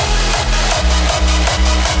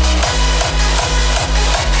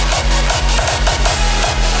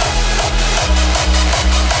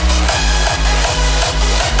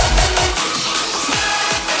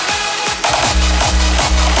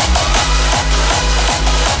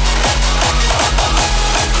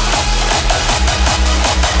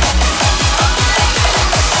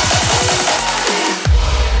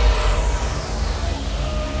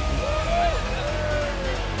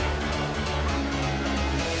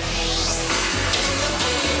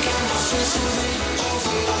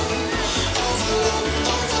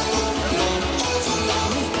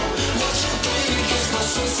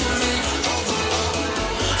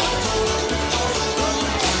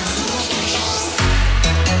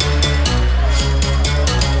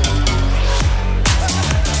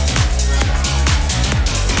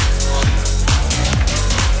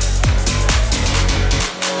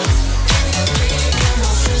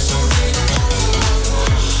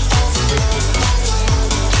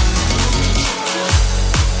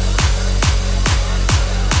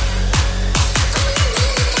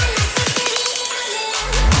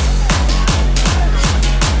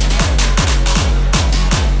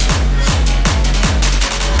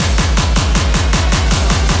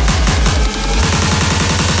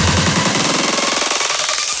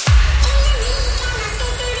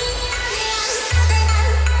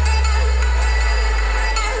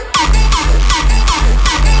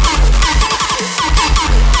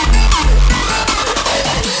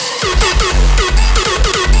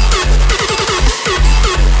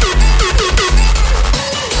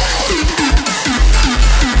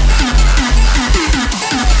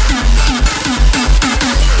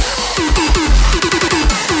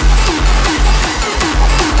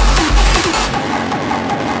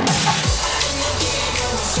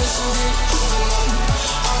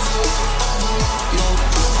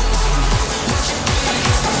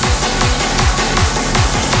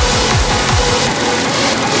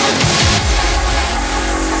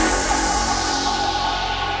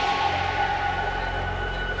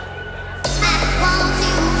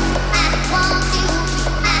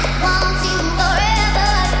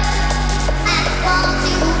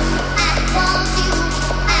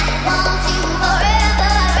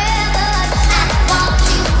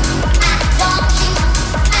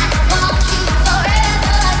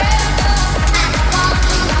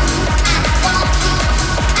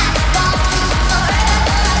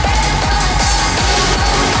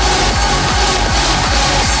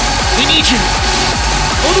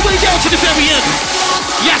 All the way down to the very end.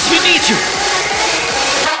 Yes, we need you.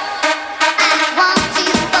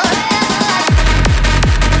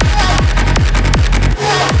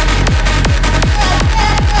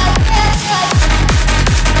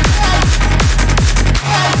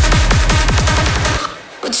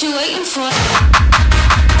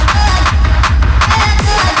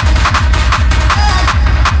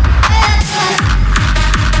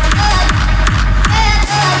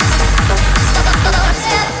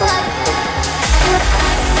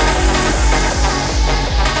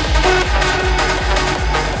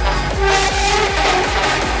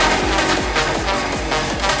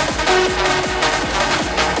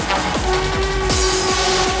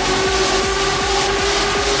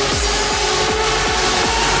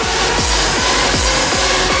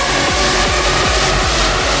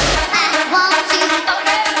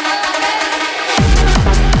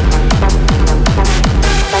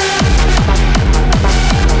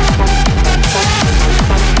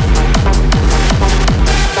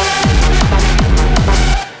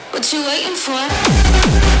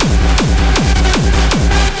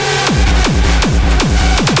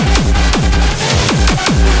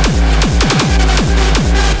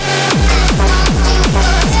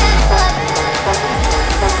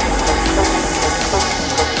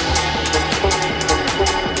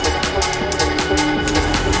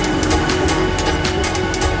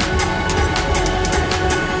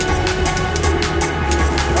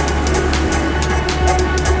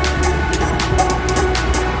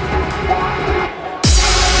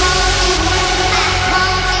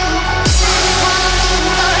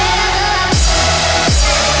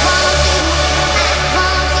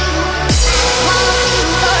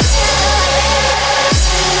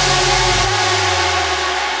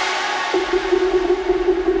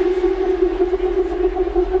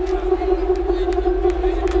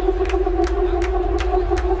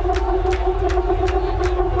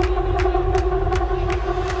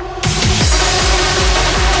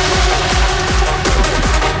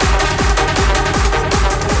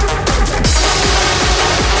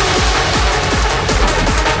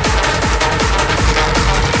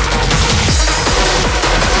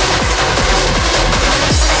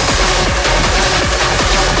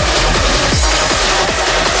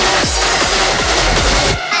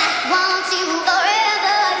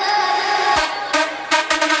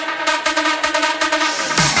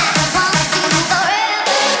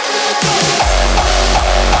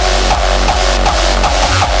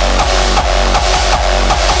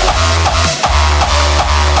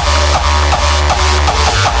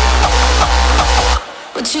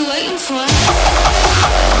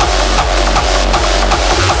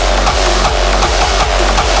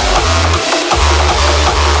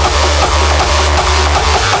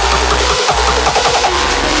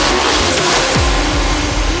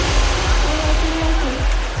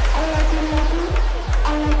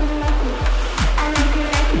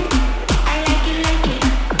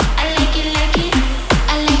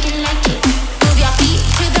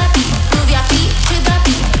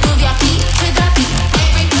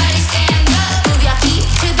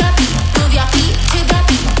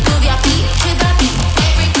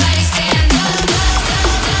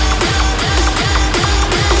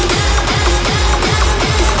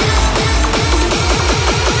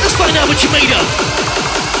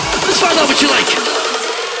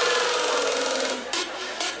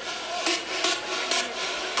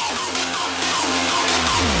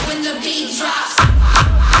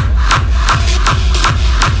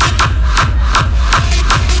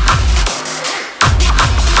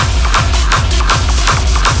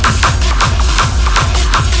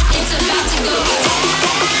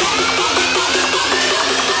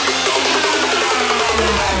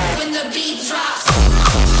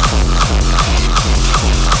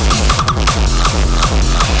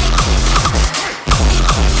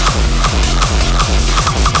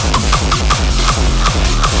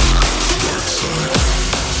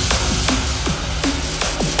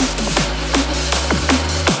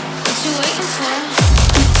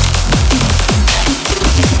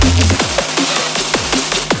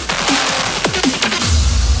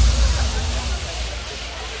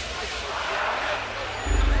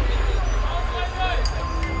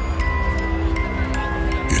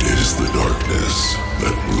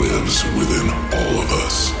 within all of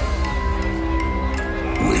us,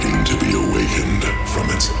 waiting to be awakened from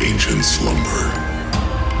its ancient slumber,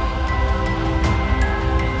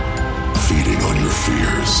 feeding on your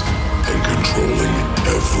fears and controlling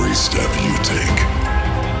every step you take.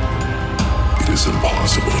 It is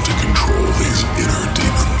impossible to control these inner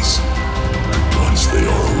demons. Once they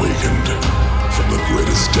are awakened from the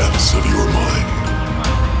greatest depths of your mind,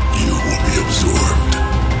 you will be absorbed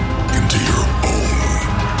into your own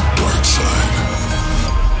dark side.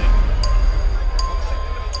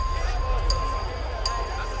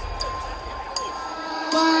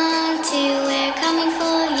 1, 2, we're coming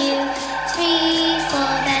for you. 3, 4,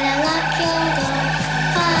 better lock your door.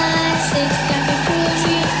 5, 6, grab your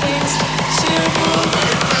crazy fix. 7,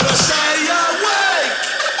 better stay awake.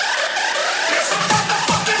 It's a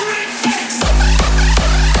motherfucking remix.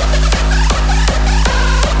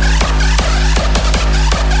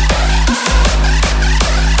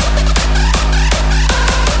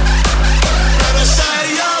 Better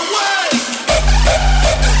stay awake.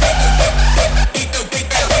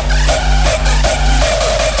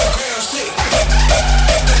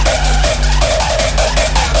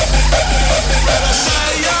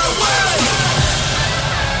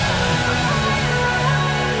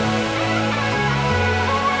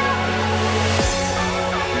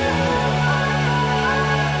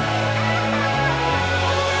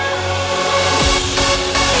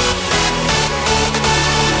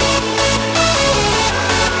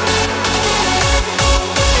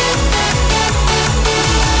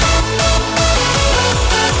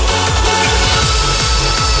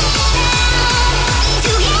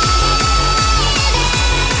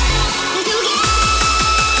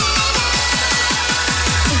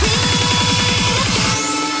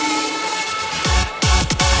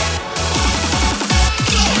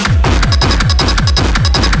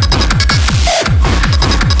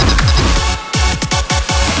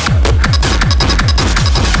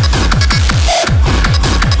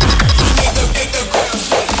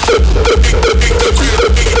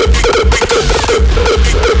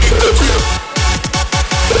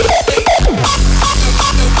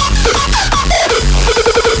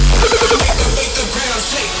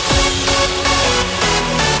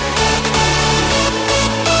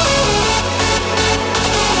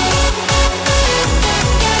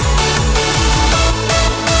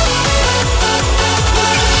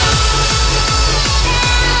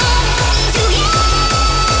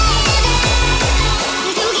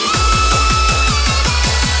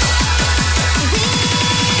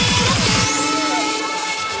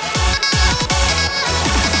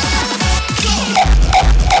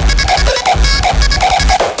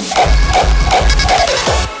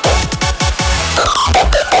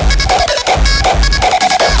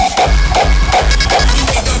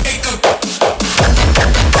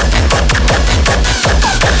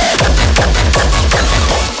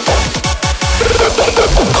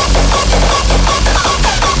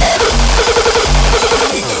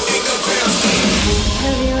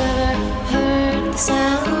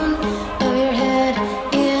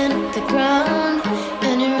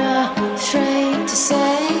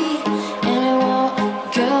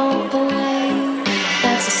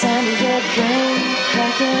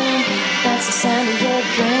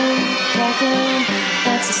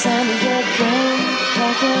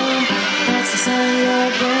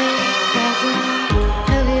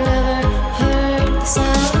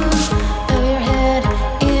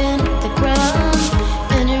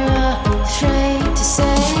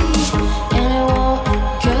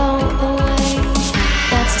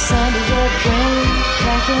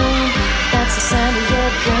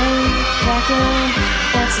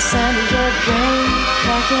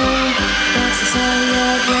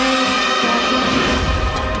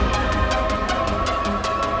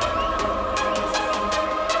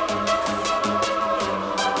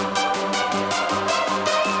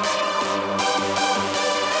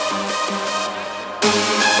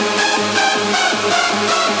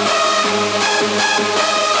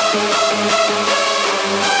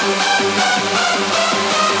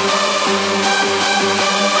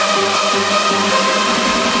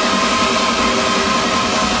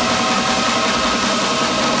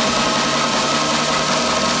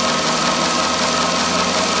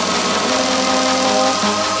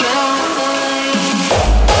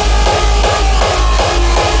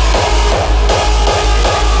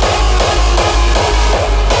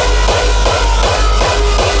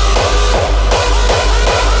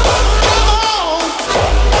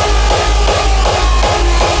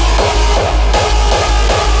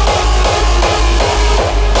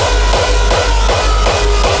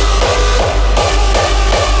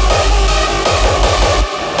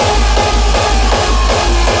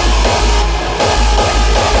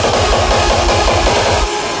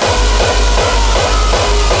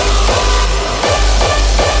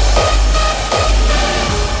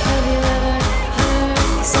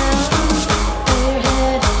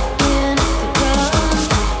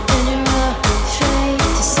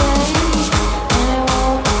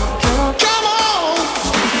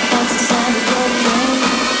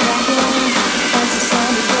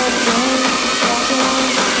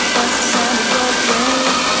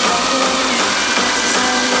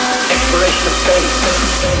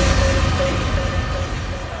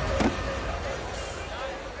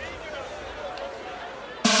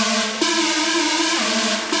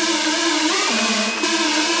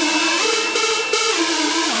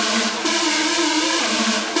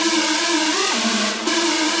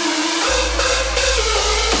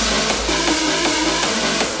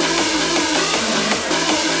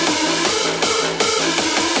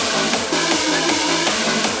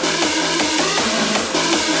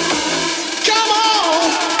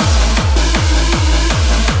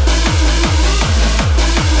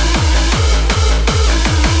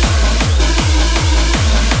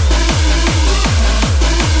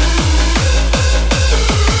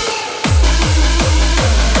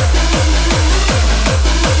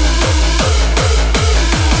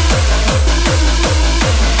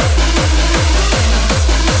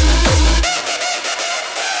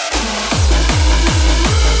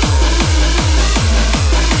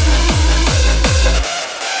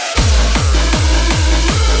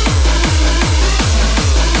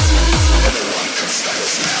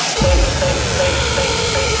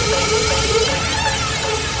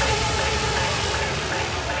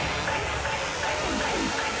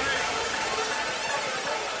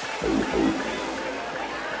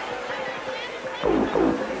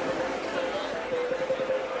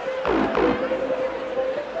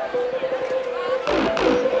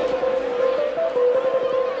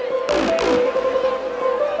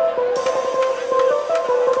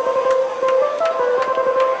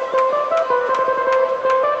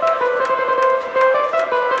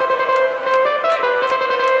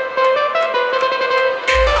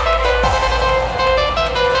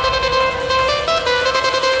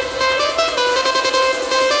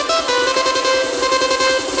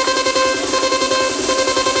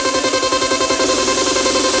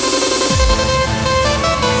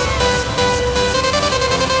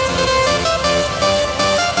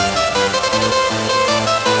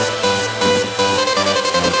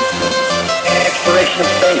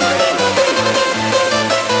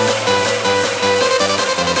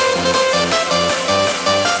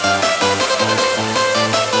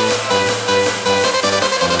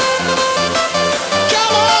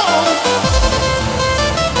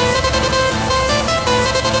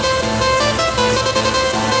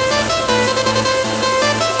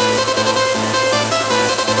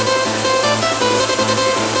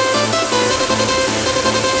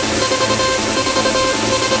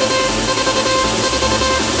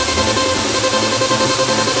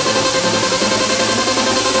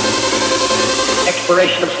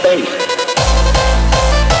 exploration of space.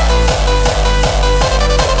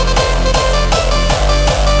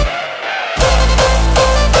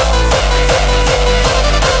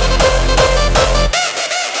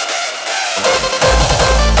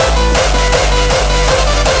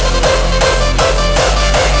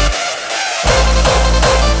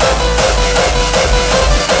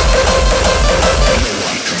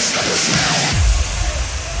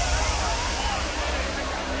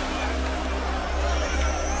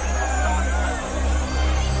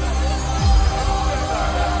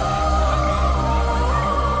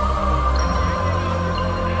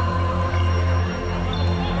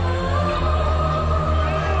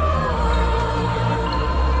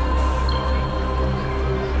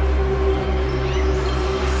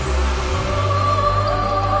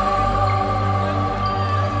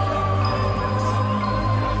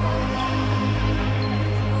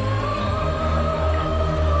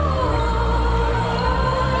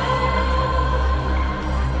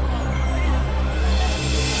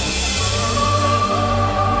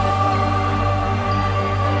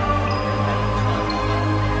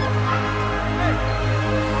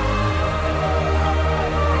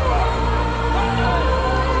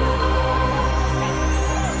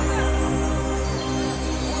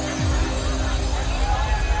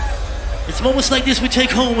 It's moments like this we take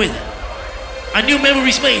home with our new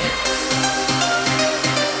memories made.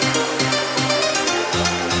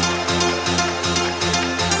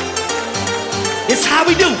 It's how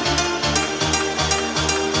we do.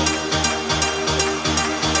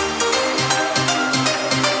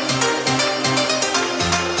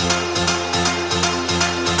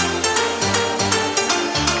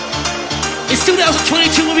 It's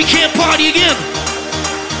 2022 and we can't party again.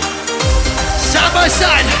 Side by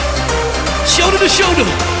side. Shoulder to shoulder,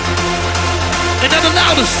 and now the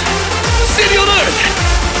loudest city on earth,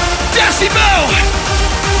 Decibel.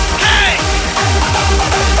 Hey!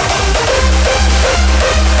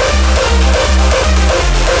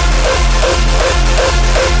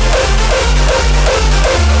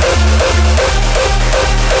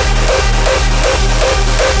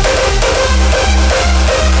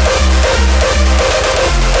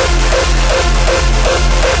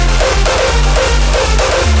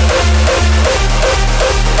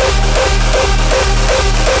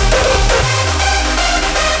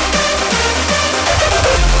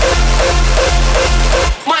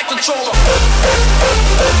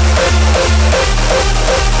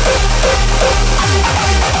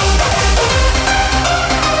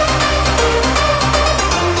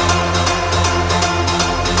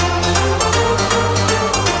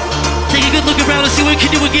 see what we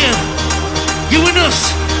can do again. You and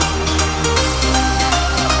us.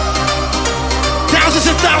 Thousands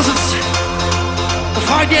and thousands of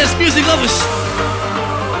hard dance music lovers.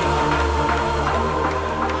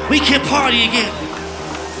 We can party again.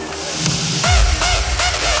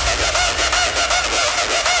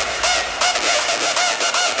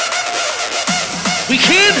 We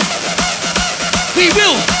can. We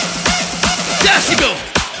will. Decibel.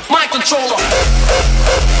 My controller.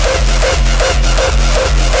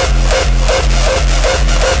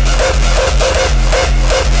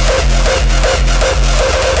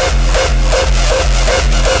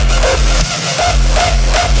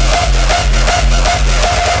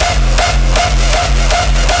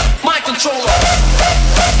 My controller.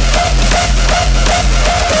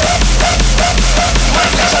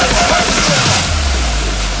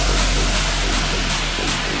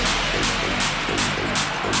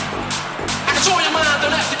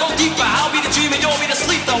 Deeper. I'll be the dreamer, you'll be the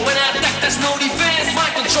sleeper. When I attack, there's no defense. My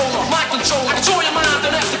controller, my controller. I control your mind,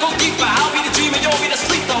 don't have to go deeper. I'll be the dreamer, you'll be the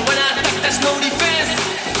sleeper. When I attack, there's no defense.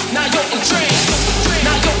 Now you're in trance.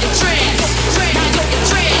 Now you're in trance. Now you're in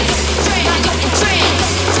trance. Now you're in trance.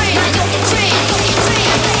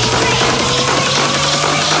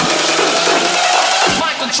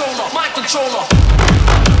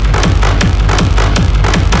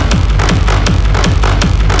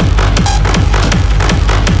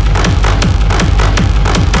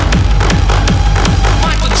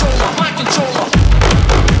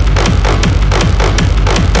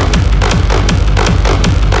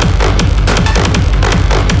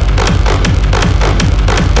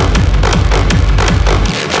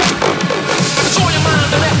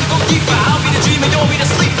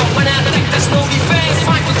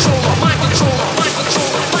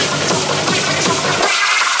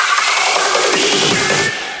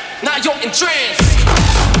 Now you're in trance.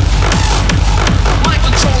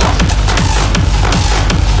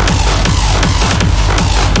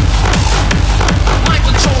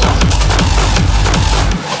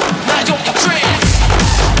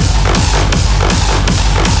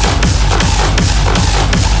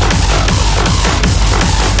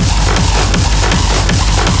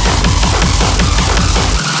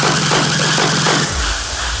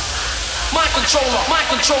 My controller, my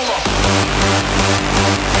controller.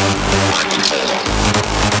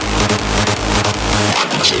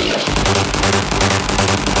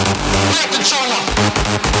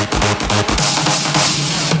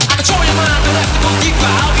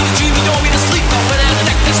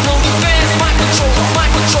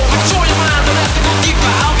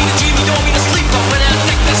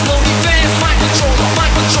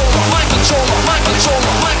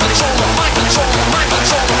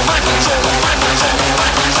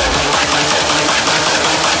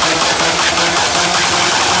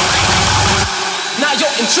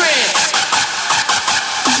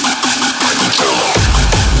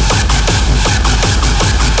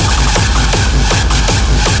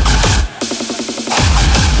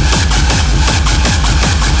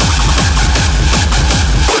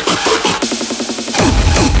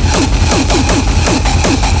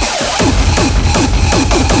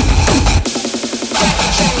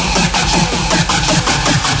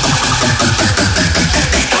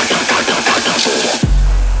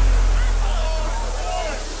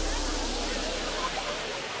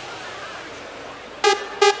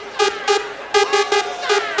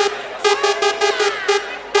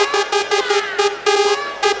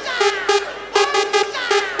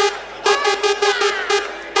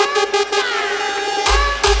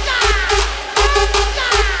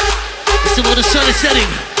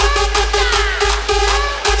 Setting.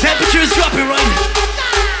 Temperature is dropping, right?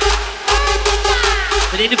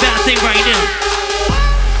 It ain't a bad thing right now.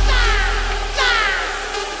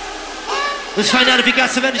 Let's find out if you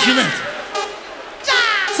got some energy left.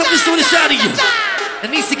 Something's doing inside of you.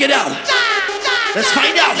 It needs to get out. Let's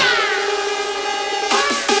find out.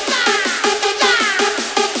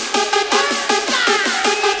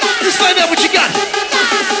 Let's find out what you got.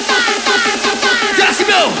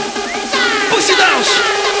 Decibel. Pussy Lounge.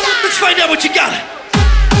 Let's find out what you got.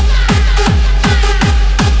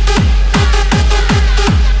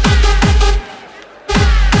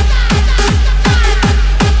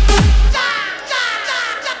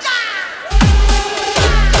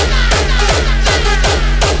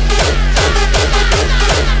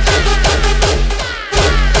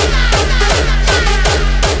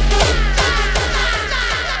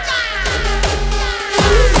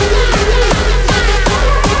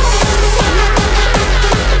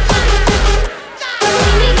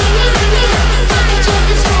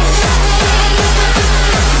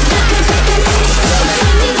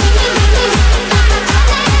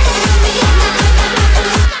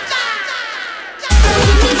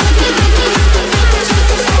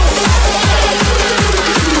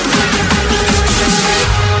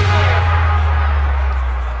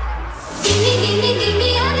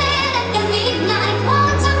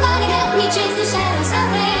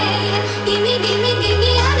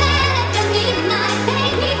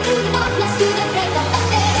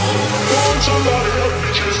 And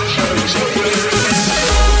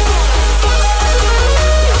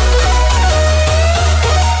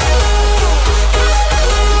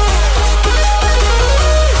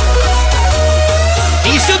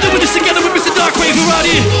you still doing this together with Mr. Darkraver right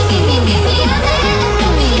here.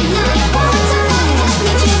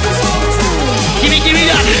 Give me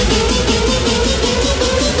that.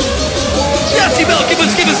 Decibel, give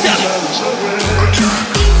us that.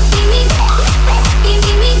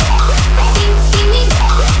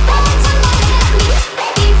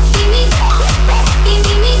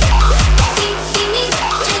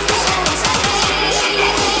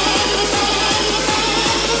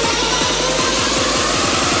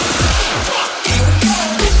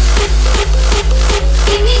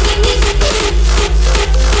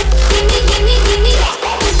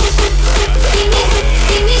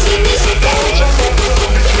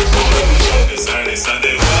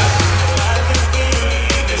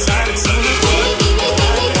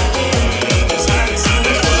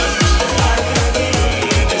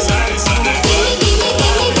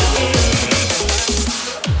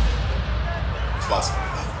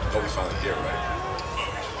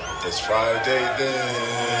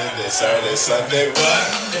 Saturday, Sunday, what?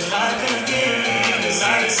 It's life again. It's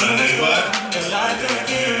Saturday, Sunday, what? It's life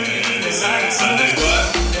again. It's Saturday, Sunday,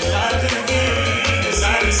 what? It's life again. It's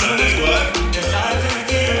Saturday, Sunday, what? It's life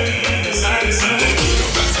again. It's Saturday, Sunday. You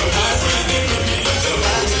don't got so high friend, they put me at the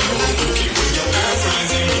hotel. You keep with your girlfriends,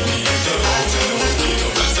 they meet me at the hotel. You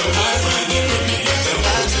don't got so high friend, they put me at the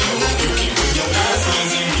hotel. You keep with your girlfriends,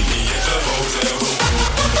 they meet me at the hotel.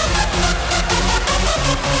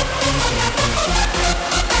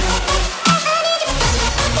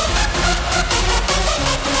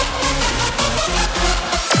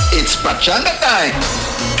 It's pachanga time.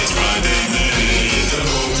 It's Friday night at the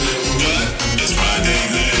hotel. What? It's Friday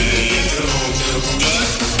night at the hotel. What?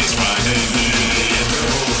 It's Friday night at the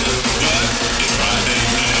hotel. What? It's Friday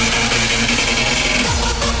night.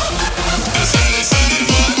 It's Saturday, Sunday,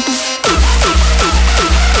 what?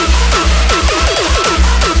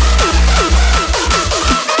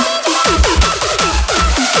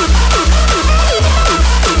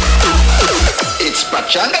 It's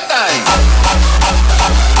pachanga time.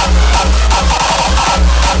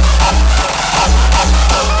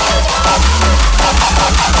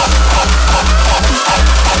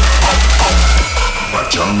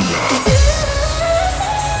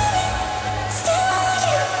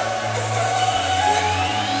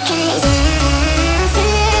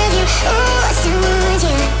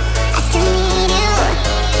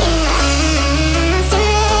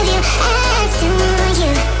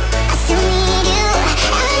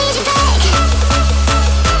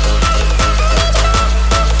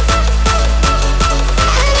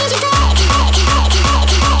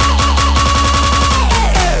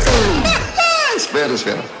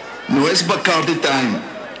 Espera. No es Bacardi time.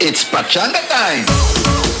 It's pachanga time.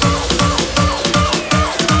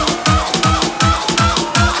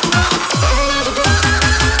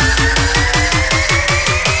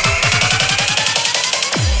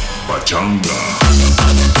 Pachanga.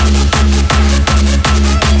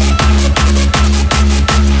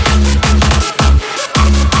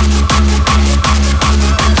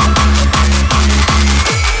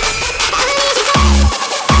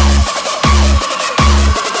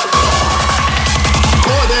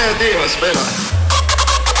 Espera.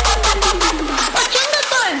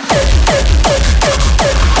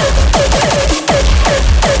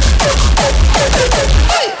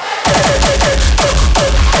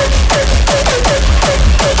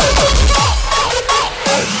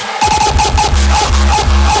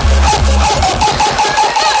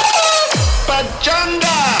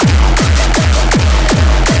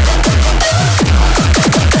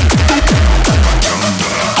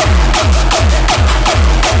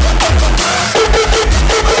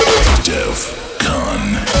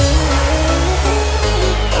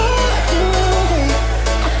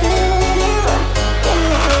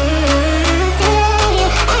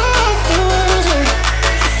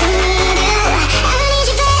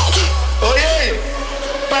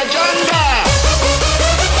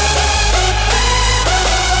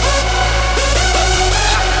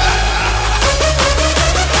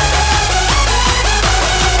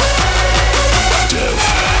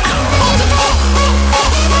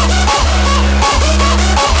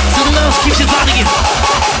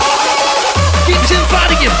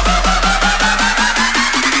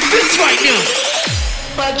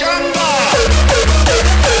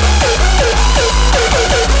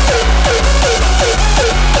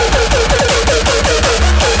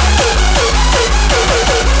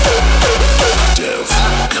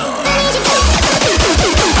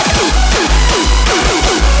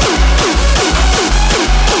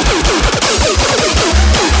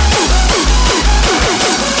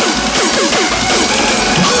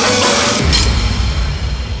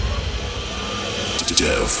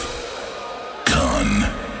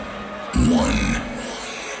 One.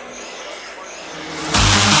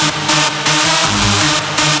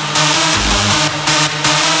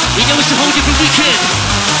 We know it's a whole different weekend,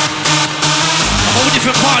 a whole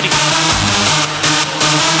different party.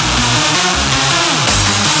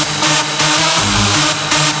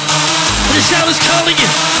 And the sound is calling you.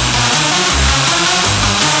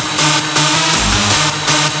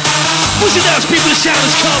 Listen now, people, the sound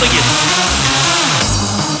is calling you.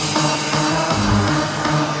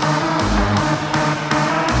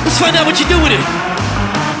 Let's find out what you do with it.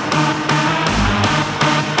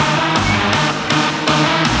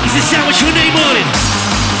 Is the sound with your name on it?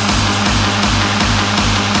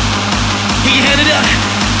 Can you handle that?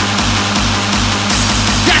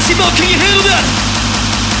 Decibel, can you handle that?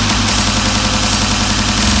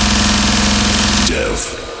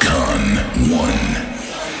 DEFCON 1.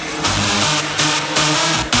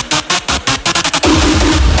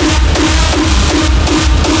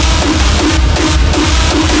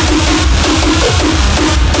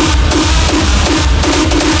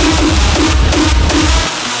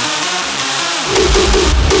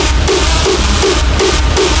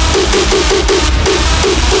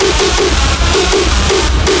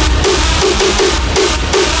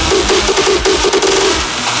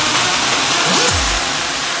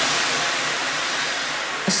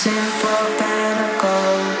 A simple band of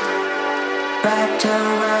gold wrapped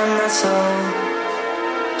around my soul.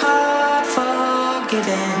 Hard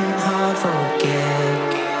forgiven, hard forget.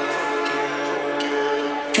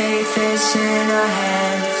 Faith is in our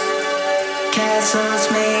hands, castles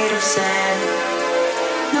made of sand.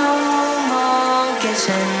 No more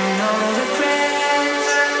guessing, no regrets.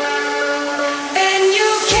 And you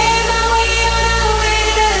came my way on a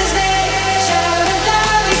winter's day. Shout it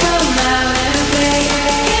loud, we come out and play.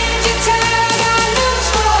 Can't you tell I got news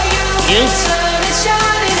for you? The sun is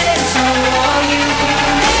shining and so are you.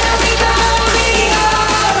 And we gon' be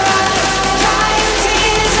alright. Dry your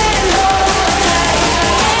tears and hold tight.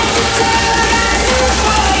 Can't you tell I got news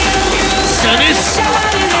for you? The sun is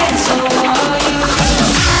shining and so are you.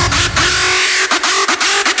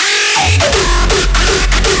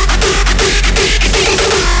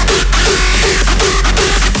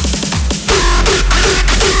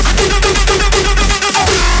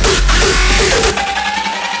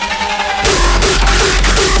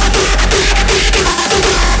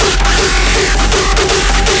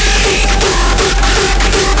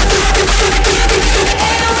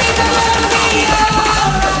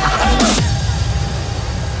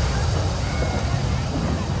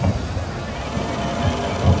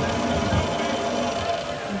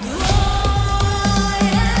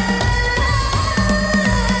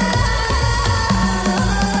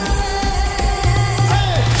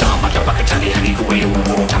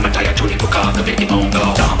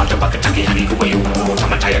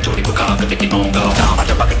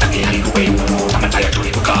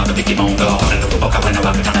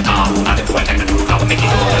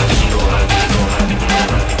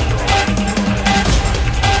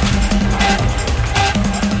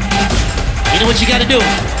 You know what you gotta do?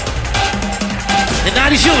 The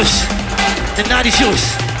night is yours. The night is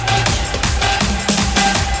yours.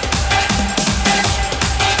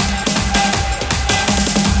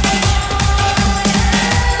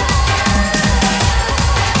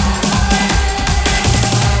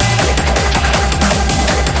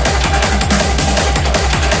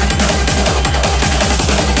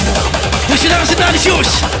 Push it out, the night is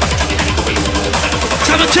yours.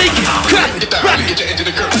 Time to take it. Crack, rock. Get your into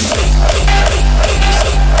the curve.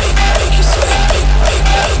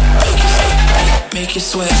 Make you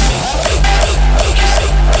sweat. Make you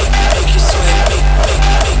sweat.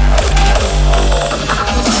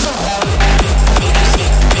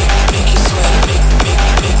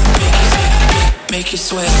 Make you sweat. Make you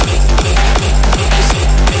sweat.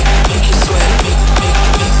 Make you sweat.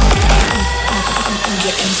 I'm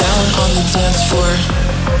getting down on the dance floor.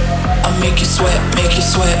 I'll make you sweat. Make you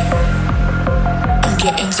sweat. I'm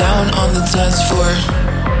getting down on the dance floor.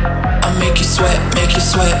 I'll make you sweat. Make you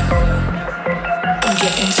sweat. I'm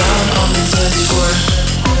getting down on the dance floor.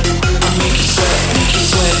 I'll make you sweat, make you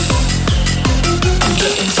sweat. I'm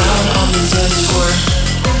getting down on the dance floor.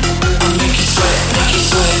 I'll make you sweat, make you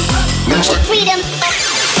sweat. Freedom.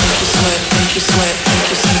 Make you sweat, make you sweat, make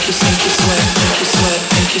you sweat, make you sweat,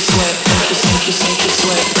 make you sweat, make you sweat, make you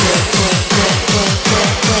sweat.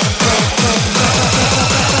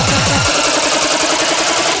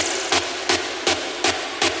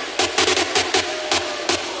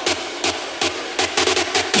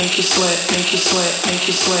 Make you sweat, make you sweat, make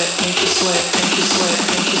you sweat, make you sweat, make you sweat,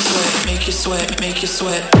 make you sweat, make you sweat, make you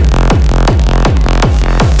sweat,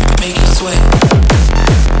 make you sweat.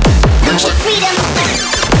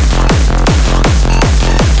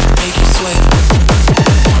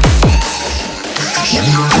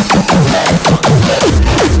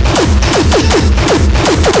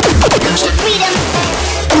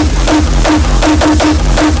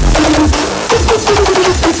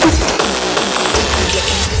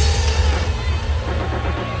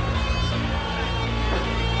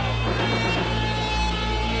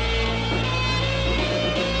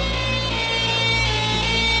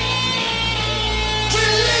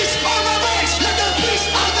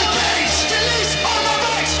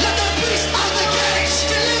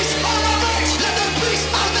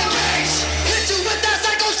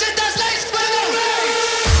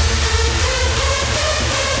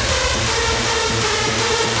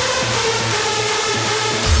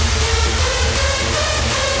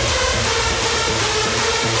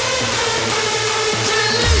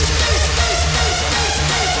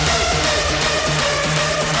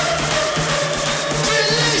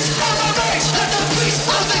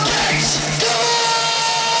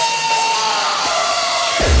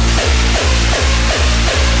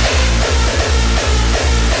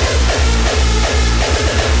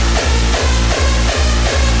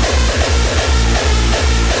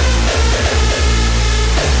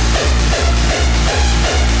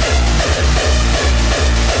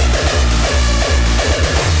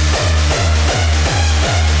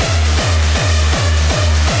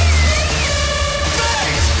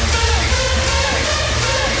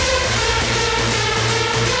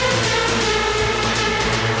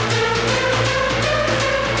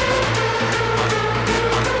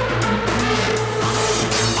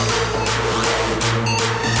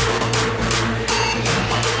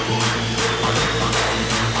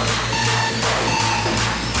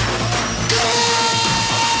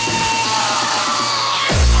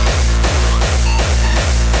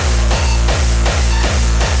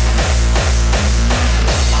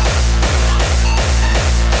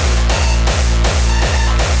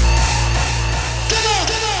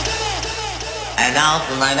 And now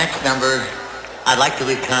for my next number, I'd like to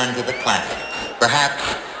return to the classic. Perhaps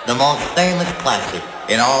the most famous classic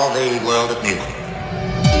in all the world of music.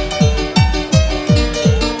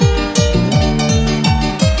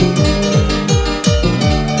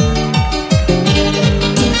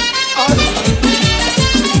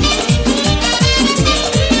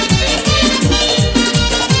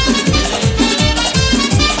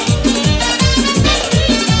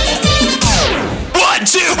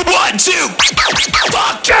 One, two,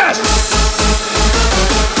 fuck yes!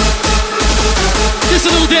 Just a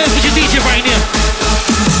little dance with your DJ right now.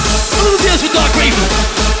 A little dance with Darkraver.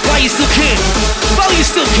 While you still can. While you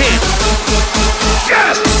still can.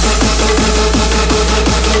 Yes!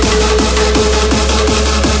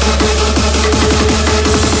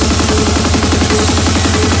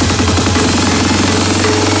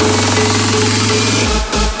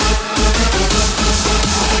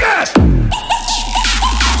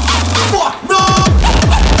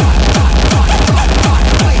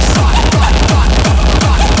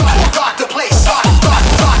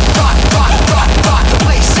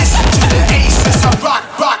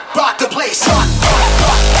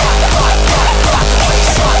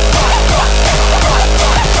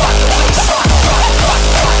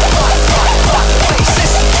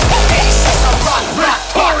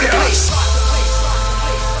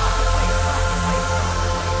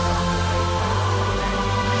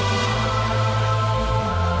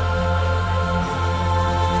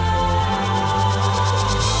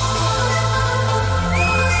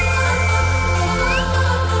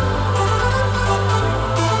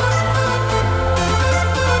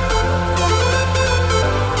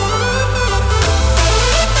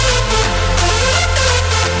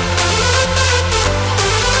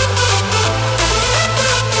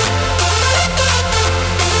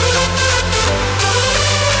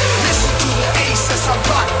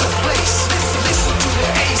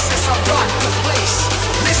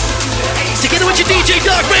 Together with your DJ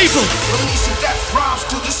Darkraver. Releasing death rhymes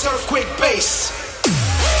to this earthquake bass.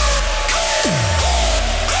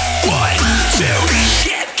 1, 2,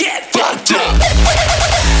 get fucked up.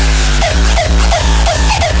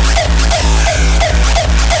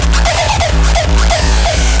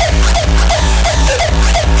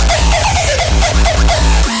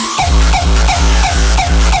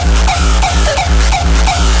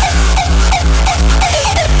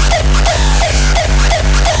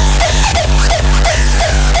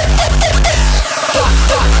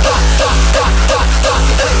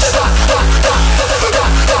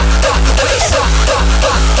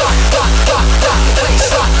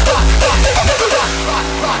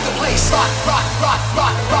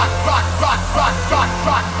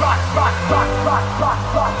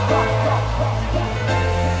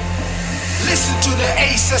 Listen to the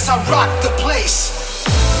ace as I rock the place.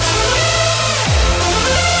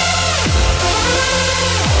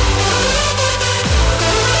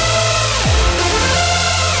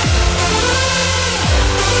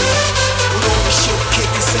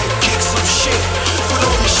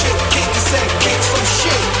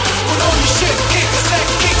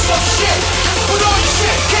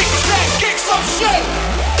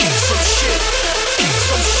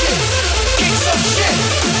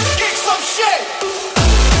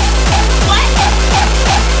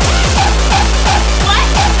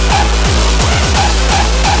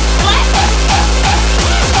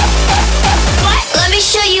 Let me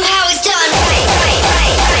show you how it's done.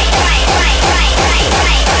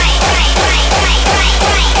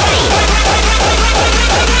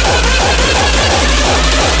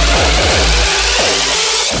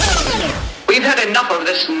 We've had enough of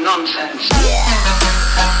this nonsense.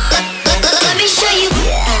 Let me show you.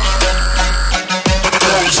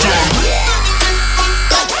 How it's done.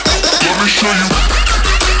 Let me show you.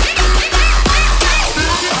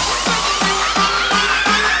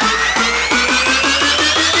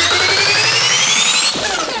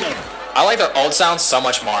 I like the old sound so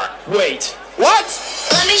much more. Wait, what?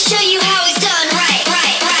 Let me show you how it's done.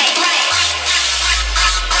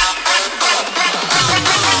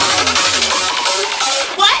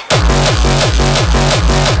 What?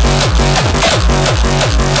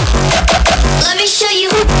 Let me show you.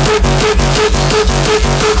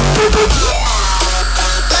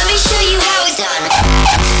 Let me show you how it's done.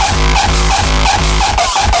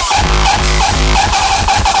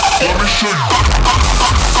 Let me show you.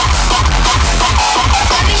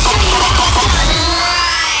 Let me show you how it's done.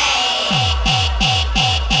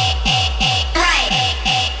 Right.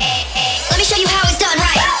 Let me show you how it's done.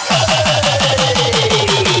 Right.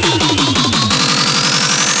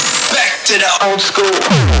 Back to the old school.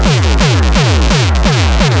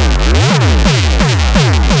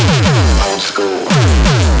 Old school.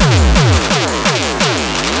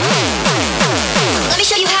 Let me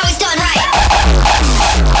show you how it's done. Right.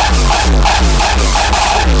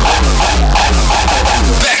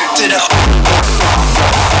 Back to the.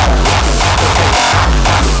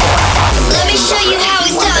 Let me show you how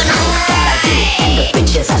it's done. And the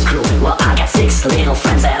bitches has crew. Well, I got 6 little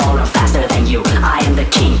friends that all run faster than you. I am the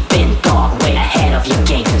kingpin dog, way ahead of your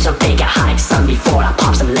game. So take a hike, son, before I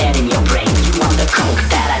pop some lead in your brain. You want the coke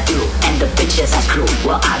that I do, and the bitches has crew.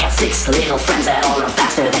 Well, I got 6 little friends that all run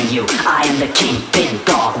faster than you. I am the kingpin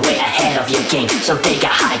dog, way ahead of your game. So take a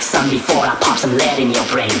hike, son, before I pop some lead in your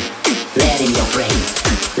brain. Lead in your brain,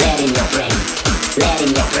 lead in your brain, lead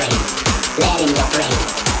in your brain, lead in your brain,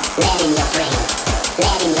 lead in your brain,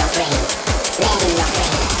 lead in your brain, lead in your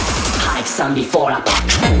brain. Hike, son, before I pop.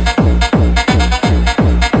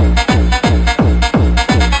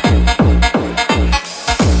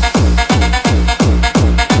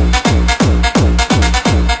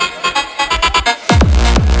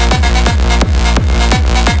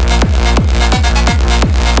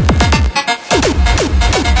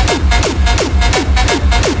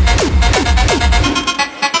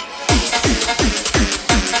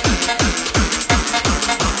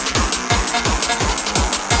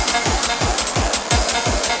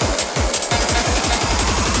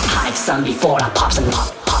 Some before I pop some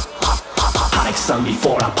pop pop pop pop pop. Like some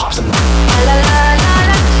before I pop some.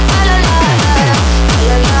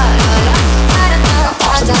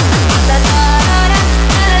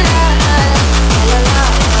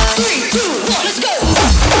 Three, two, one, let's go.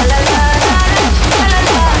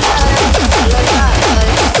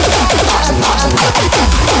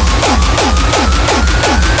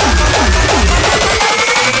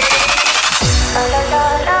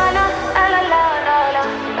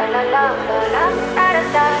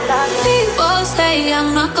 People say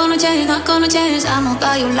I'm not gonna change, not gonna change. I know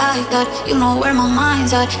that you like that, you know where my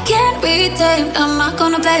mind's at. Can't be tamed, I'm not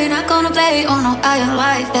gonna play, not gonna play. Oh no, I don't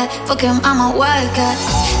like that, fuck him, I'm a wildcat.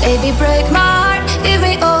 Baby, break my heart, give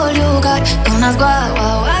me all you got. Don't ask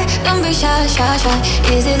why, don't be shy, shy, shy.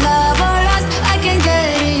 Is it love or lust? I can't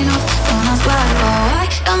get enough. Don't ask why,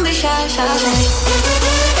 don't be shy, shy, shy.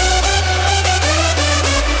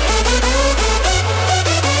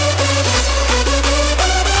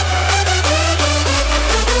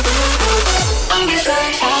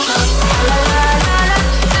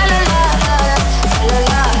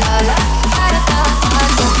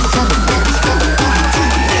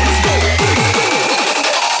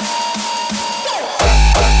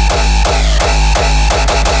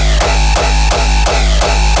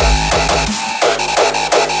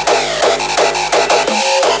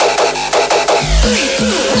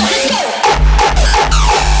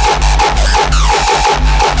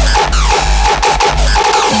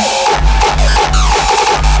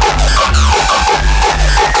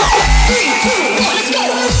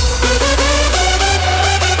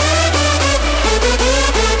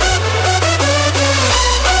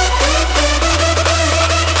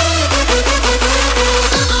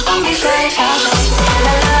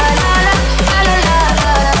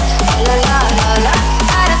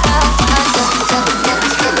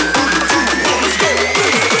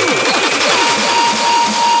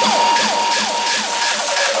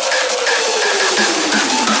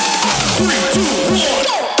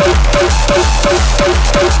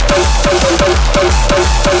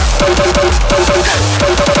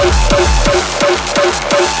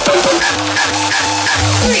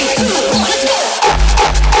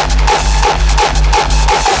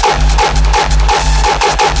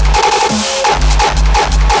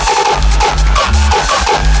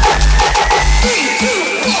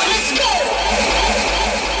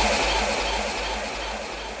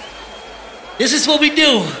 This is what we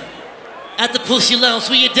do at the Pussy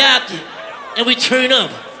Lounge. We adapt it and we turn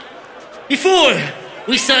up. Before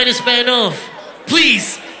we sign this band off,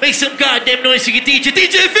 please make some goddamn noise for your DJ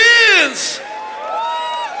Vince!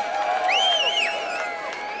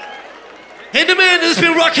 And the man that's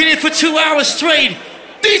been rocking it for 2 hours straight,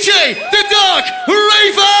 DJ the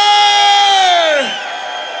Darkraver!